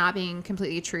Mackenzie's not being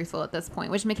completely truthful at this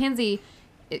point, which Mackenzie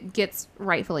gets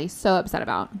rightfully so upset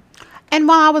about. And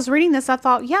while I was reading this, I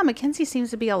thought, Mackenzie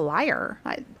seems to be a liar.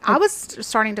 I was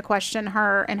starting to question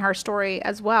her and her story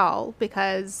as well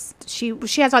because she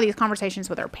has all these conversations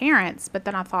with her parents. But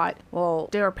then I thought, well,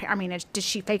 did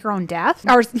she fake her own death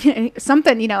or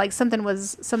something? Something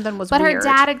was But weird. her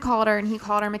dad had called her and he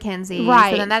called her Mackenzie.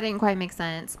 Right. So then that didn't quite make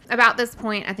sense. About this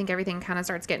point, I think everything kind of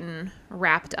starts getting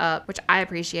wrapped up, which I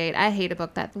appreciate. I hate a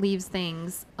book that leaves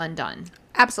things undone.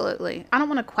 Absolutely. I don't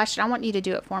want to question. I want you to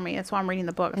do it for me. That's why I'm reading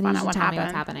the book to find out what happened.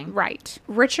 What's happening. Right.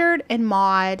 Richard and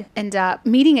Maud end up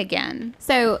meeting again.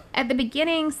 So at the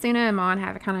beginning, Suna and Maud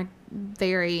have a kind of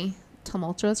very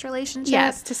tumultuous relationship.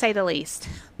 Yes, to say the least.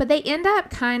 But they end up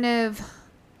kind of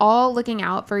all looking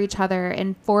out for each other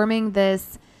and forming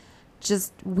this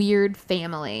just weird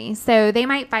family. So they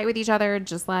might fight with each other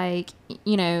just like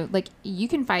you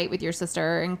can fight with your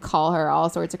sister and call her all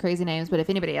sorts of crazy names, but if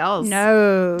anybody else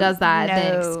does that,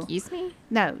 then excuse me?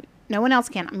 No one else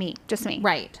can. Just me.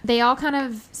 Right. They all kind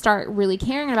of start really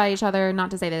caring about each other,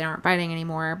 not to say they aren't fighting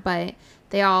anymore, but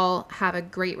They all have a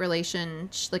great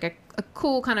like a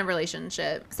cool kind of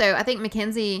relationship. So I think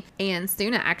Mackenzie and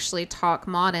Suna actually talk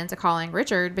Maud into calling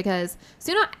Richard, because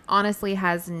Suna honestly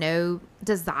has no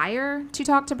desire to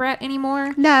talk to Brett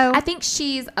anymore. No. I think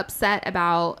she's upset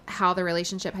about how the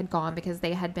relationship had gone, because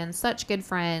they had been such good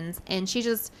friends, and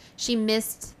she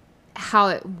missed how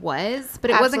it was, but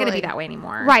it wasn't going to be that way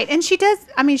anymore. Right. And she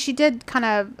did kind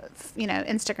of,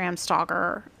 Instagram stalk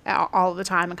her all the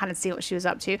time and kind of see what she was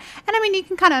up to. And I mean, you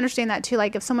can kind of understand that too.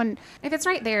 Like if it's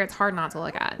right there, it's hard not to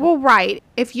look at. Well, right.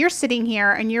 If you're sitting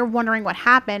here and you're wondering what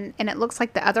happened and it looks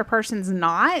like the other person's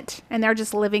not, and they're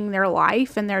just living their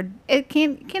life, and it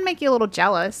can make you a little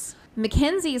jealous.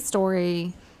 Mackenzie's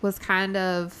story was kind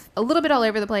of a little bit all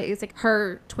over the place. Like,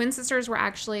 her twin sisters were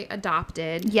actually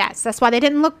adopted. Yes, that's why they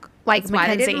didn't look like That's why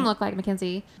Mackenzie. they didn't look like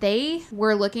Mackenzie. They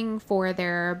were looking for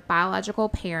their biological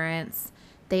parents.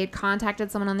 They had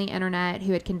contacted someone on the internet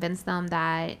who had convinced them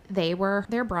that they were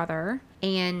their brother,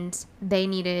 and they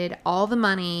needed all the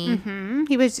money. Mm-hmm.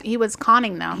 He was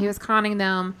conning them. He was conning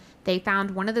them. They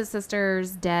found one of the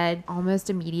sisters dead almost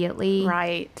immediately.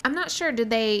 Right. I'm not sure. Did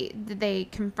they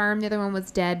confirm the other one was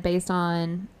dead based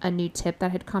on a new tip that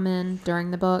had come in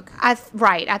during the book?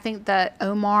 Right. I think that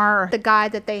Omar, the guy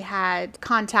that they had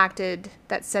contacted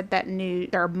that said that knew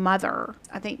their mother,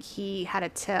 I think he had a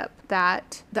tip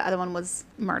that the other one was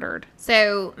murdered.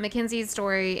 So Mackenzie's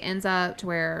story ends up to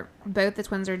where both the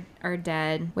twins are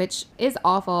dead, which is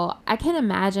awful. I can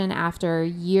imagine after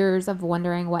years of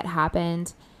wondering what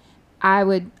happened, I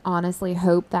would honestly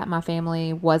hope that my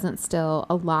family wasn't still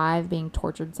alive being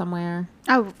tortured somewhere.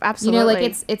 Oh, absolutely. You know,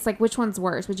 like it's like, which one's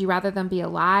worse? Would you rather them be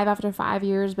alive after 5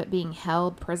 years but being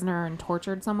held prisoner and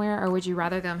tortured somewhere? Or would you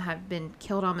rather them have been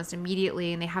killed almost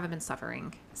immediately and they haven't been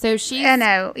suffering? So I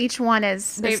know. Each one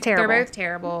is terrible. They're both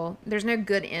terrible. There's no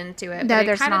good end to it. No, but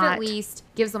there's it kind of not. at least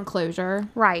gives them closure.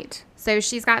 Right. So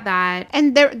she's got that.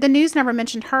 And the news never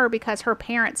mentioned her because her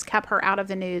parents kept her out of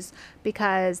the news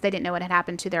because they didn't know what had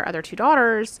happened to their other two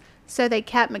daughters. So they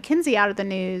kept Mackenzie out of the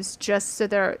news just so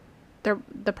the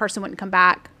person wouldn't come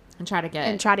back and try to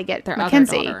get their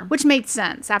Mackenzie, which made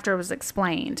sense after it was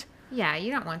explained. Yeah,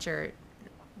 you don't want your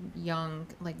young,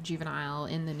 like, juvenile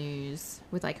in the news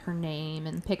with, like, her name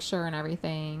and picture and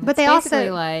everything. But they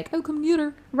also like, oh, come get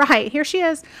her. Right, here she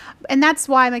is. And that's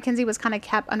why Mackenzie was kind of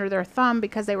kept under their thumb,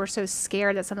 because they were so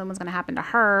scared that something was going to happen to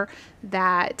her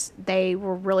that they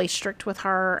were really strict with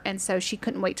her. And so she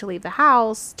couldn't wait to leave the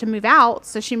house to move out.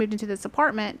 So she moved into this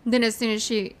apartment. Then as soon as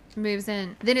she moves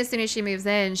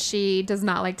in, she does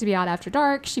not like to be out after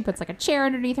dark. She puts like a chair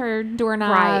underneath her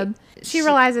doorknob. Right. She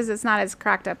realizes it's not as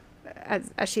cracked up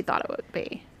as she thought it would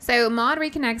be. So Maud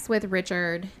reconnects with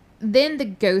Richard. Then the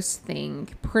ghost thing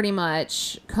pretty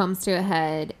much comes to a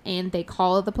head, and they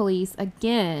call the police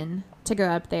again to go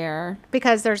up there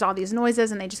because there's all these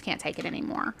noises and they just can't take it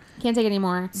anymore.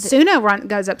 Suna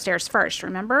goes upstairs first,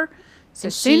 remember? So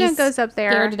Suna goes up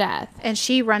there, scared to death, and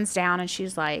she runs down and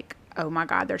she's like, oh my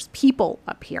God, there's people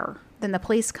up here. Then the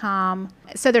police come.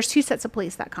 So there's two sets of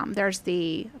police that come. There's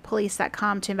the police that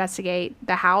come to investigate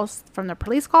the house from the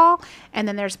police call. And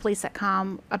then there's police that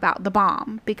come about the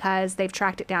bomb because they've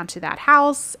tracked it down to that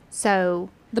house.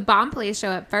 So the bomb police show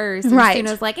up first. And right.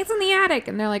 Suna's like, it's in the attic.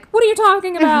 And they're like, what are you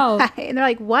talking about? Right. And they're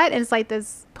like, what? And it's like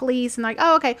this police. And they're like,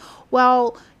 oh, okay.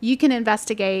 Well, you can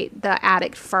investigate the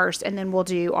attic first and then we'll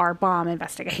do our bomb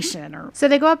investigation. So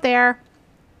they go up there.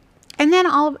 And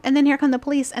then here come the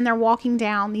police, and they're walking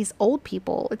down these old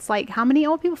people. It's like, how many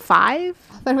old people? 5?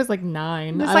 I thought it was like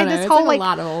 9. It's like this whole like a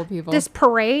lot of old people. This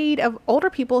parade of older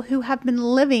people who have been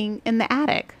living in the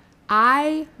attic.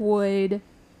 I would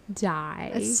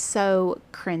die. It's so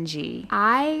cringy.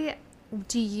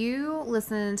 Do you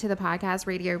listen to the podcast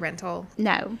Radio Rental?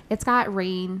 No. It's got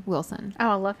Rainn Wilson. Oh,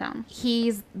 I love him.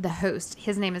 He's the host.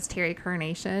 His name is Terry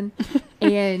Carnation.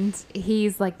 And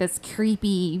he's like this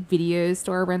creepy video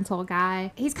store rental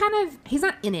guy. He's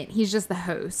not in it. He's just the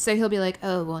host. So he'll be like,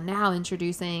 oh, well, now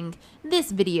introducing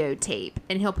this videotape.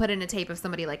 And he'll put in a tape of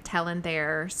somebody like telling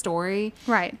their story.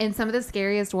 Right. And some of the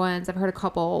scariest ones, I've heard a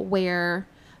couple where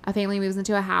a family moves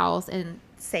into a house and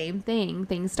same thing.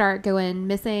 Things start going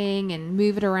missing and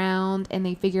move it around, and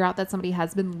they figure out that somebody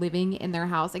has been living in their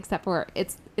house, except for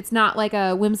it's not like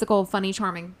a whimsical, funny,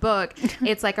 charming book.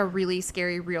 It's like a really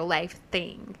scary real life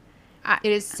thing.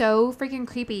 It is so freaking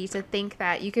creepy to think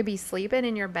that you could be sleeping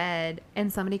in your bed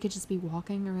and somebody could just be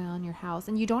walking around your house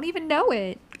and you don't even know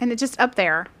it. And it's just up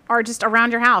there or just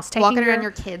around your house. Walking around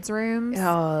your kids' rooms.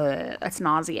 That's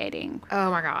nauseating.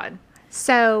 Oh my God.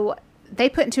 So they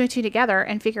put 2 and 2 together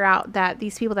and figure out that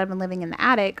these people that have been living in the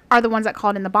attic are the ones that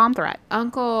called in the bomb threat.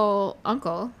 Uncle,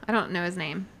 I don't know his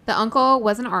name. The uncle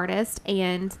was an artist,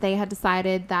 and they had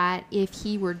decided that if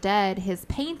he were dead, his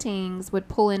paintings would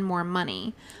pull in more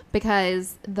money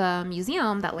because the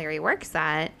museum that Larry works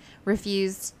at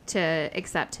refused to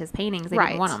accept his paintings. They Right.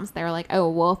 didn't want them. So they were like, oh,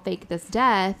 we'll fake this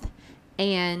death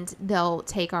and they'll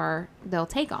take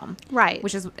them. Right.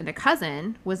 Which is, and a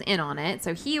cousin was in on it.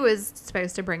 So he was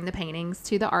supposed to bring the paintings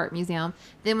to the art museum.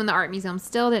 Then when the art museum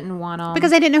still didn't want them. Because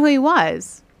they didn't know who he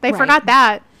was. They Right. forgot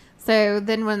that. So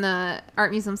then when the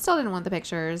art museum still didn't want the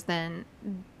pictures, then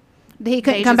He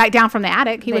couldn't They come just- back down from the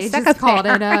attic. He was they stuck just up called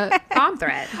there. it a bomb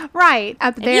threat. Right.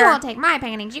 Up If there. you won't take my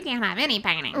paintings, you can't have any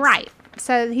paintings. Right.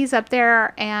 So he's up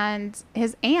there, and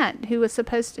his aunt, who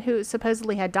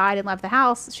supposedly had died and left the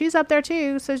house, she's up there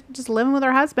too. So just living with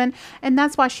her husband, and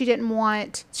that's why she didn't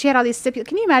want. She had all these stipulations.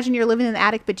 Can you imagine you're living in the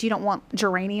attic, but you don't want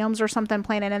geraniums or something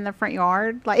planted in the front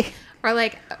yard, like Or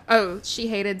like, oh, she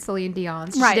hated Celine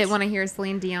Dion. She Right. didn't want to hear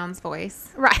Celine Dion's voice.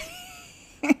 right?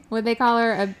 Would they call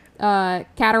her a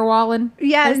caterwauling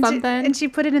Yeah, or and something? and she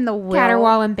put it in the will.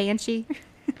 Caterwauling banshee.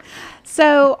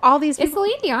 So all these Is people,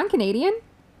 Celine Dion Canadian?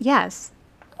 yes,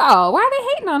 Oh, why are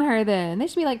they hating on her then? They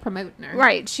should be like promoting her.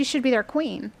 right. She should be their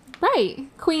queen. Right.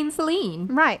 Queen Celine.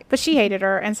 Right. But she hated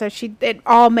her, and so it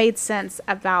all made sense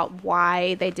about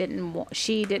why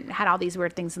she didn't had all these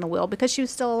weird things in the will because she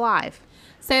was still alive.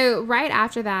 So right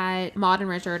after that, Maud and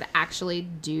Richard actually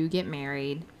do get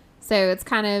married. So it's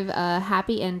kind of a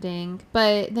happy ending.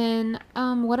 But then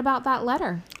what about that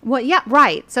letter? Well, yeah,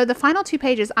 right. So the final 2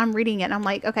 pages, I'm reading it, and I'm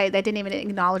like, okay, they didn't even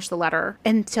acknowledge the letter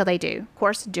until they do. Of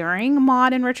course, during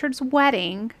Maud and Richard's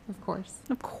wedding, Of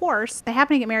course. they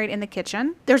happen to get married in the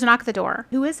kitchen. There's a knock at the door.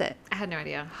 Who is it? I had no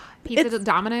idea. Pizza It's-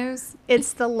 Domino's?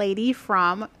 It's the lady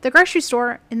from the grocery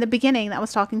store in the beginning that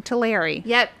was talking to Larry.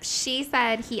 Yep. She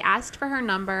said he asked for her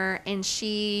number and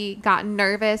she got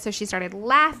nervous. So she started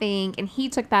laughing and he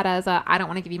took that as I don't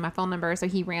want to give you my phone number. So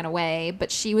he ran away, but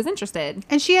she was interested.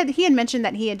 And he had mentioned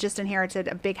that he had just inherited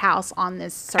a big house on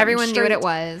this certain Everyone knew what street. it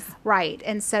was. Right.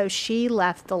 And so she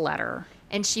left the letter.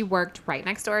 And she worked right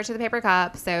next door to the paper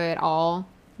cup. So it all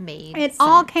made It sense.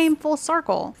 all came full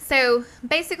circle. So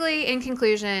basically, in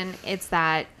conclusion, it's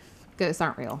that ghosts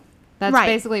aren't real. That's Right.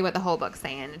 basically what the whole book's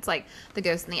saying. It's like the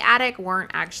ghosts in the attic weren't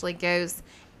actually ghosts.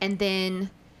 And then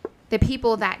the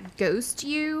people that ghost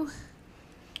you,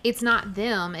 it's not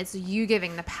them. It's you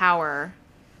giving the power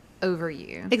over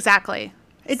you. Exactly.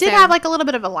 It did So- have like a little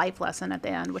bit of a life lesson at the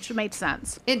end, which made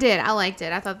sense. It did. I liked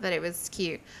it. I thought that it was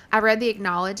cute. I read the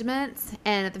acknowledgments,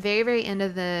 and at the very, very end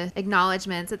of the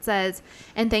acknowledgments, it says,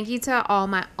 "And thank you to all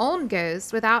my own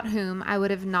ghosts, without whom I would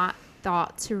have not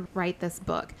thought to write this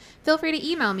book. Feel free to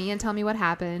email me and tell me what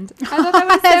happened." I thought that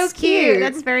was That's so cute.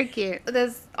 That's very cute.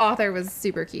 This author was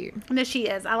super cute. No, she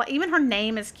is. Even her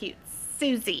name is cute.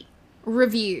 Susie.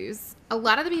 Reviews. A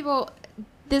lot of the people...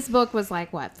 This book was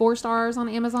like, what, 4 stars on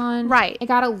Amazon? Right. It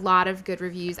got a lot of good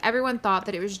reviews. Everyone thought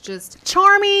that it was just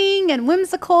Charming and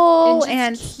whimsical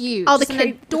and just cute. all the Just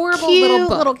an cha- adorable cute little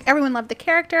book. Everyone loved the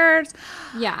characters.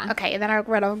 Yeah. Okay, and then I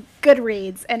read on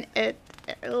Goodreads, and it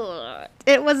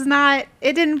was not.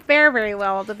 It didn't fare very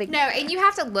well at the beginning. No, and you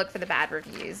have to look for the bad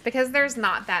reviews because there's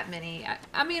not that many.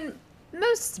 I mean,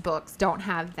 most books don't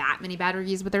have that many bad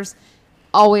reviews, but there's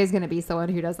always going to be someone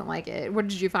who doesn't like it. What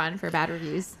did you find for bad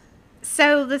reviews?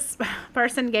 So this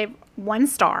person gave 1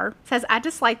 star. Says, I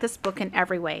disliked this book in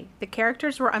every way. The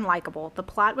characters were unlikable. The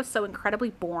plot was so incredibly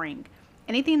boring.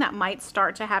 Anything that might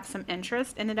start to have some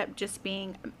interest ended up just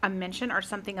being a mention or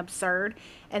something absurd.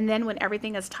 And then when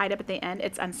everything is tied up at the end,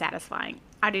 it's unsatisfying.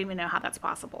 I don't even know how that's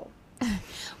possible.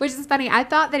 Which is funny. I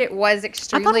thought that it was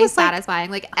extremely was like- satisfying.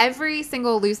 Like every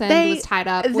single loose end was tied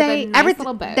up with a nice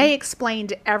little bow. They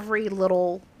explained every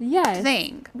little Yes.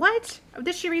 thing. What?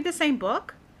 Did she read the same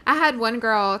book? I had one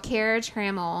girl, Kara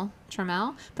Trammell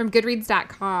from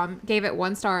Goodreads.com, gave it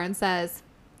 1 star and says,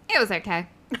 it was okay.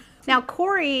 Now,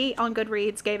 Corey on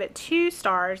Goodreads gave it 2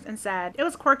 stars and said it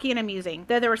was quirky and amusing,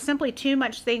 though there were simply too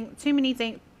much things.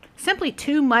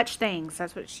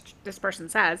 That's what this person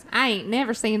says. I ain't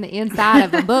never seen the inside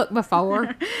of a book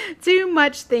before. Too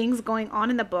much things going on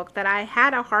in the book that I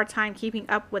had a hard time keeping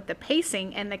up with the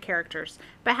pacing and the characters.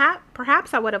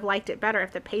 Perhaps I would have liked it better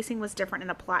if the pacing was different and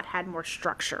the plot had more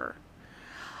structure.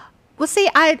 Well, see,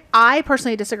 I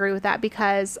personally disagree with that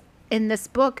because in this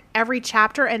book, every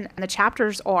chapter, and the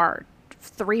chapters are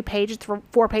 3 pages,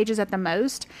 4 pages at the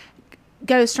most,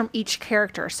 goes from each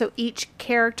character. So each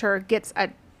character gets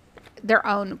their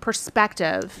own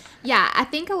perspective. Yeah, I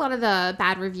think a lot of the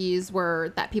bad reviews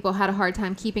were that people had a hard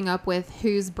time keeping up with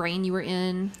whose brain you were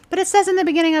in. But it says in the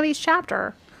beginning of each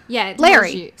chapter, Yeah, it tells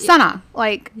Larry, you- Sana,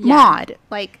 Yeah. Maud,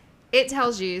 It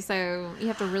tells you, so you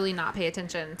have to really not pay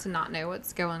attention to not know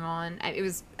what's going on. It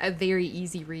was a very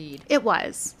easy read. It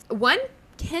was. One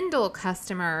Kindle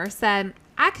customer said,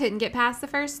 I couldn't get past the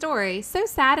first story. So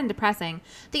sad and depressing.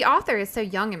 The author is so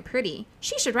young and pretty.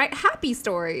 She should write happy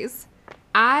stories.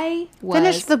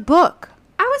 Finish the book.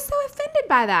 I was so offended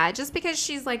by that. Just because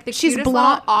she's like the She's cutest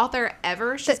blonde. little author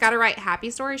ever, she's got to write happy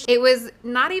stories. It was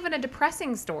not even a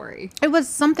depressing story. It was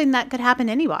something that could happen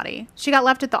to anybody. She got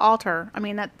left at the altar. I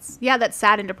mean, that's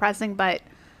sad and depressing, but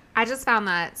I just found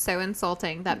that so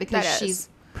insulting that because That is. she's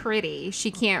pretty, she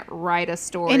can't write a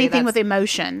story. anything with that's-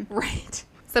 emotion. Right.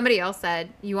 Somebody else said,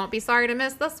 you won't be sorry to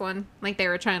miss this one. Like they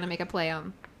were trying to make a play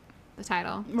on the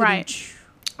title. Right.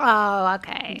 Oh,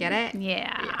 okay. Get it?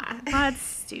 Yeah. That's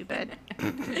stupid.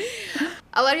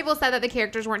 A lot of people said that the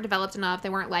characters weren't developed enough. They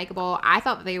weren't likable. I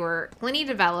thought that they were plenty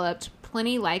developed,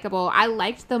 plenty likable. I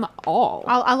liked them all.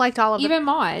 I liked all of it. Even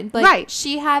Maud. Like, Right.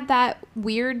 She had that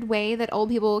weird way that old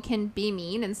people can be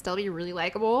mean and still be really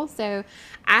likable. So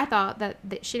I thought that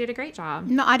she did a great job.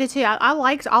 No, I did too. I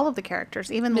liked all of the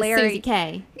characters. Even Miss Larry. Susie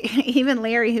K. Even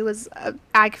Larry, who was,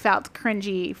 I felt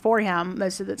cringy for him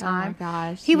most of the time. Oh my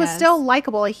gosh. He was yes. still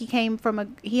likable. He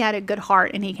had a good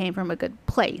heart and he came from a good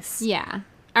place. Yeah.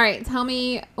 All right. Tell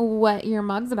me what your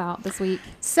mug's about this week.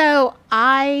 So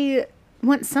I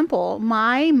went simple.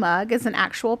 My mug is an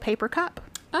actual paper cup,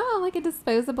 Oh, like a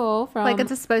disposable from. like a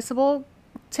disposable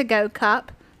to-go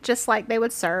cup, just like they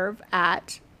would serve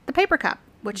at the Paper Cup,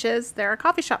 which is their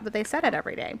coffee shop that they set at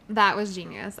every day. That was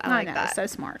genius. I like know, that. so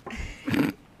smart.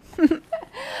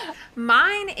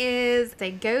 Mine is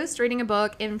a ghost reading a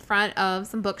book in front of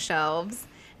some bookshelves.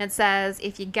 It says,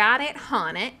 if you got it,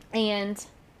 haunt it. And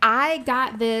I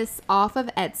got this off of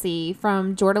Etsy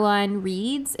from Jordaline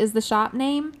Reads is the shop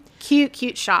name.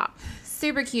 Cute shop.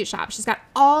 Super cute shop. She's got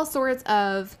all sorts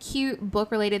of cute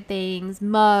book-related things,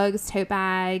 mugs, tote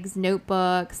bags,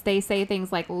 notebooks. They say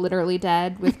things like literally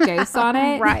dead with ghosts on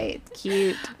it. Right.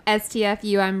 Cute.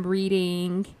 STFU I'm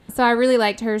reading. So I really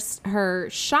liked her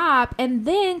shop. And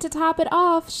then to top it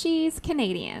off, she's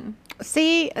Canadian.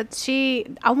 See,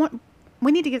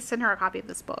 we need to send her a copy of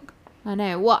this book. I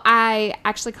know. Well, I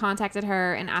actually contacted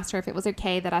her and asked her if it was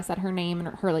okay that I said her name and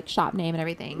her like shop name and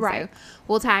everything. Right. So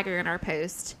we'll tag her in our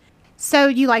post. So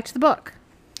you liked the book?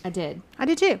 I did. I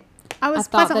did too. I was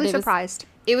thought that pleasantly it was- surprised.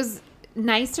 It was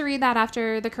nice to read that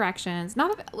after the corrections.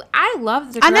 I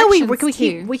love the I know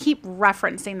corrections we keep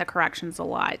referencing the corrections a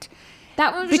lot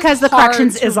that one was because just the hard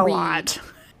corrections to is a read. lot.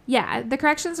 Yeah, the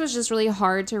corrections was just really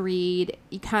hard to read.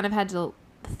 You kind of had to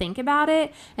think about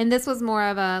it, and this was more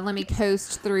of a let me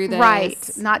coast through this. Right,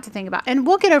 not to think about. And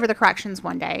we'll get over the corrections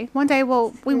one day. One day we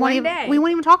won't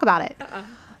even talk about it.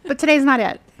 But today's not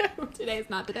it. Today's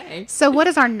not the day. So what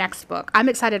is our next book? I'm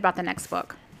excited about the next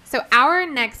book. So our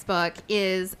next book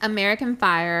is American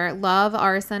Fire, Love,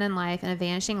 Arson, and Life in a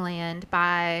Vanishing Land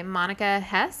by Monica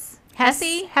Hesse. Hesse?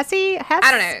 I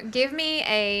don't know. Give me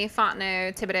a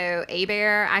Fontenot, Thibodeau,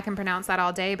 Hebert. I can pronounce that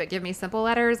all day, but give me simple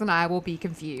letters and I will be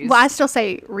confused. Well, I still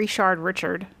say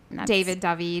Richard. David,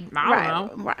 David. I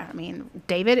don't know. Right. I mean,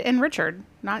 David and Richard,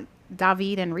 not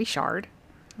David and Richard.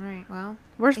 All right, well.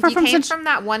 We're If you from came from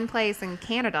that one place in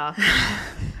Canada.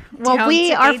 Well, down we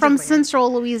to are from Agency.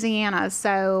 Central Louisiana,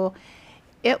 so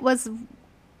it was,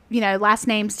 last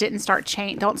names don't start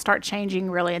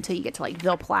changing really until you get to like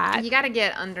Ville Platte. You got to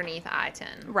get underneath I-10.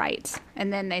 Right.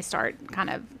 And then they start kind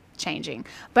of changing.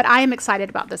 But I am excited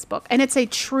about this book. And it's a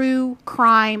true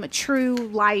crime, true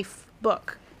life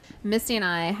book. Misty and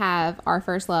I have our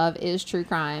first love is true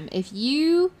crime. If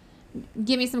you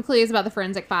give me some clues about the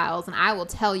Forensic Files and I will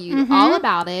tell you all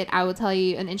about it. I will tell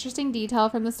you an interesting detail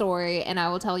from the story and I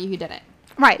will tell you who did it.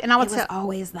 Right. And I would It was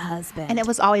always the husband. and it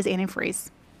was always antifreeze.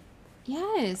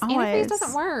 Yes. Always. Antifreeze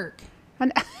doesn't work.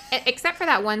 And Except for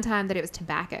that one time that it was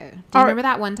tobacco. Do you Or- remember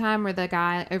that one time where the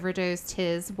guy overdosed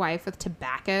his wife with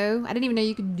tobacco? I didn't even know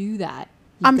you could do that.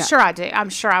 I'm sure I do. I'm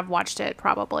sure I've watched it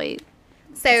probably.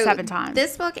 So 7 times.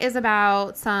 This book is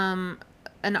about an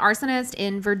arsonist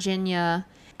in Virginia.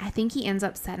 I think he ends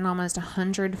up setting almost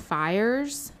 100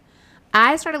 fires.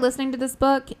 I started listening to this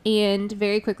book and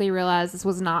very quickly realized this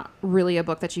was not really a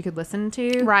book that you could listen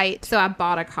to. Right. So I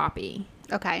bought a copy.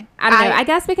 Okay. I don't know. I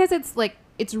guess because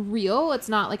it's real. It's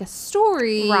not like a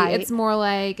story. Right. It's more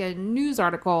like a news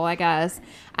article, I guess.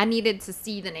 I needed to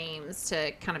see the names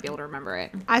to kind of be able to remember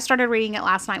it. I started reading it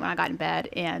last night when I got in bed,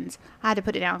 and I had to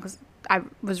put it down because I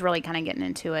was really kind of getting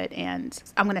into it, and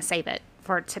I'm going to save it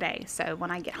for today. So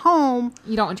when I get home,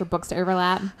 You don't want your books to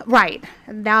overlap. right,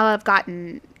 now I've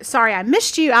gotten, sorry, I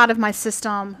missed you out of my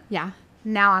system. Yeah.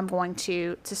 now I'm going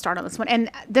to start on this one. And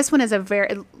this one is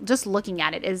just looking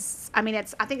at it is, I mean,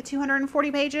 I think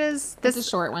 240 pages. This is a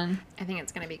short one. I think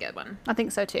it's going to be a good one. I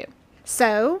think so too.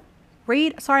 So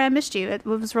read, sorry I missed you. It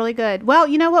was really good. Well,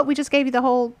 you know what? We just gave you the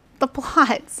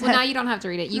plot. So. Well, now you don't have to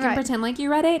read it. You can pretend like you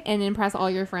read it and impress all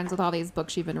your friends with all these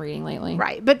books you've been reading lately.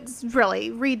 Right. But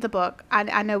really, read the book.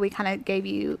 I know we kind of gave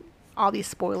you all these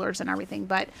spoilers and everything,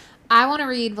 but I want to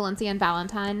read Valencia and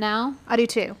Valentine now, I do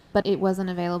too. but it wasn't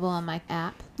available on my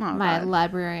app, my God.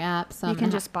 library app. So You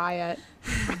can just buy it.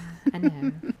 I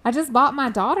know. I just bought my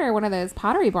daughter one of those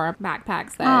Pottery Barn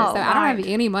backpacks, though, Oh, so I don't have right.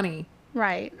 any money.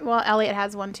 Right. Well, Elliot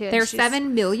has one too. and They're she's-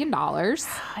 $7 million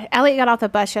Elliot got off the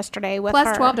bus yesterday with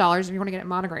plus her. $12 if you want to get it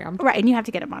monogrammed. Right, and you have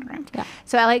to get it monogrammed. Yeah.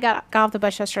 So Elliot got off the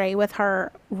bus yesterday with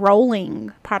her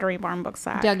rolling Pottery Barn book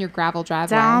sack Down your gravel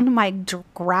driveway. down my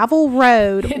gravel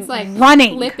road. It's like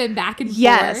running. flipping back and forth.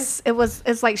 Yes,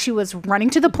 it's like she was running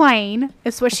to the plane.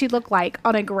 It's what she looked like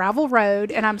on a gravel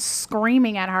road, and I'm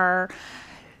screaming at her,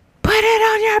 "Put it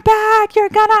on your back! You're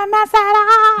gonna mess it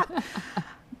up!"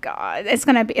 God, it's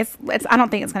gonna be. It's. I don't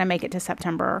think it's gonna make it to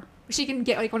September. She can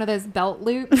get like one of those belt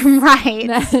loops Right.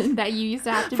 that you used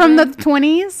to have to From the bring.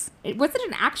 20s. Was it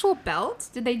an actual belt?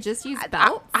 Did they just use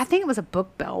belts? I think it was a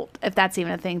book belt, if that's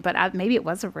even a thing, but maybe it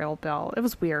was a real belt. It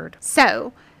was weird.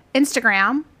 So,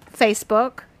 Instagram,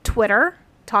 Facebook, Twitter,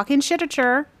 Talking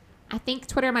Shitterture. I think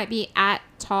Twitter might be at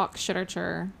Talk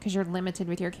Shitterture because you're limited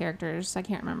with your characters. I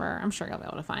can't remember. I'm sure you'll be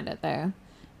able to find it though.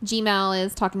 Gmail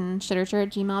is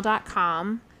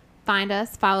talkingshitterture@gmail.com. Find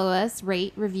us, follow us,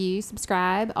 rate, review,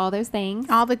 subscribe, all those things.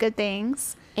 All the good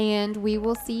things. And we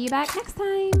will see you back next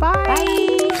time. Bye.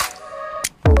 Bye.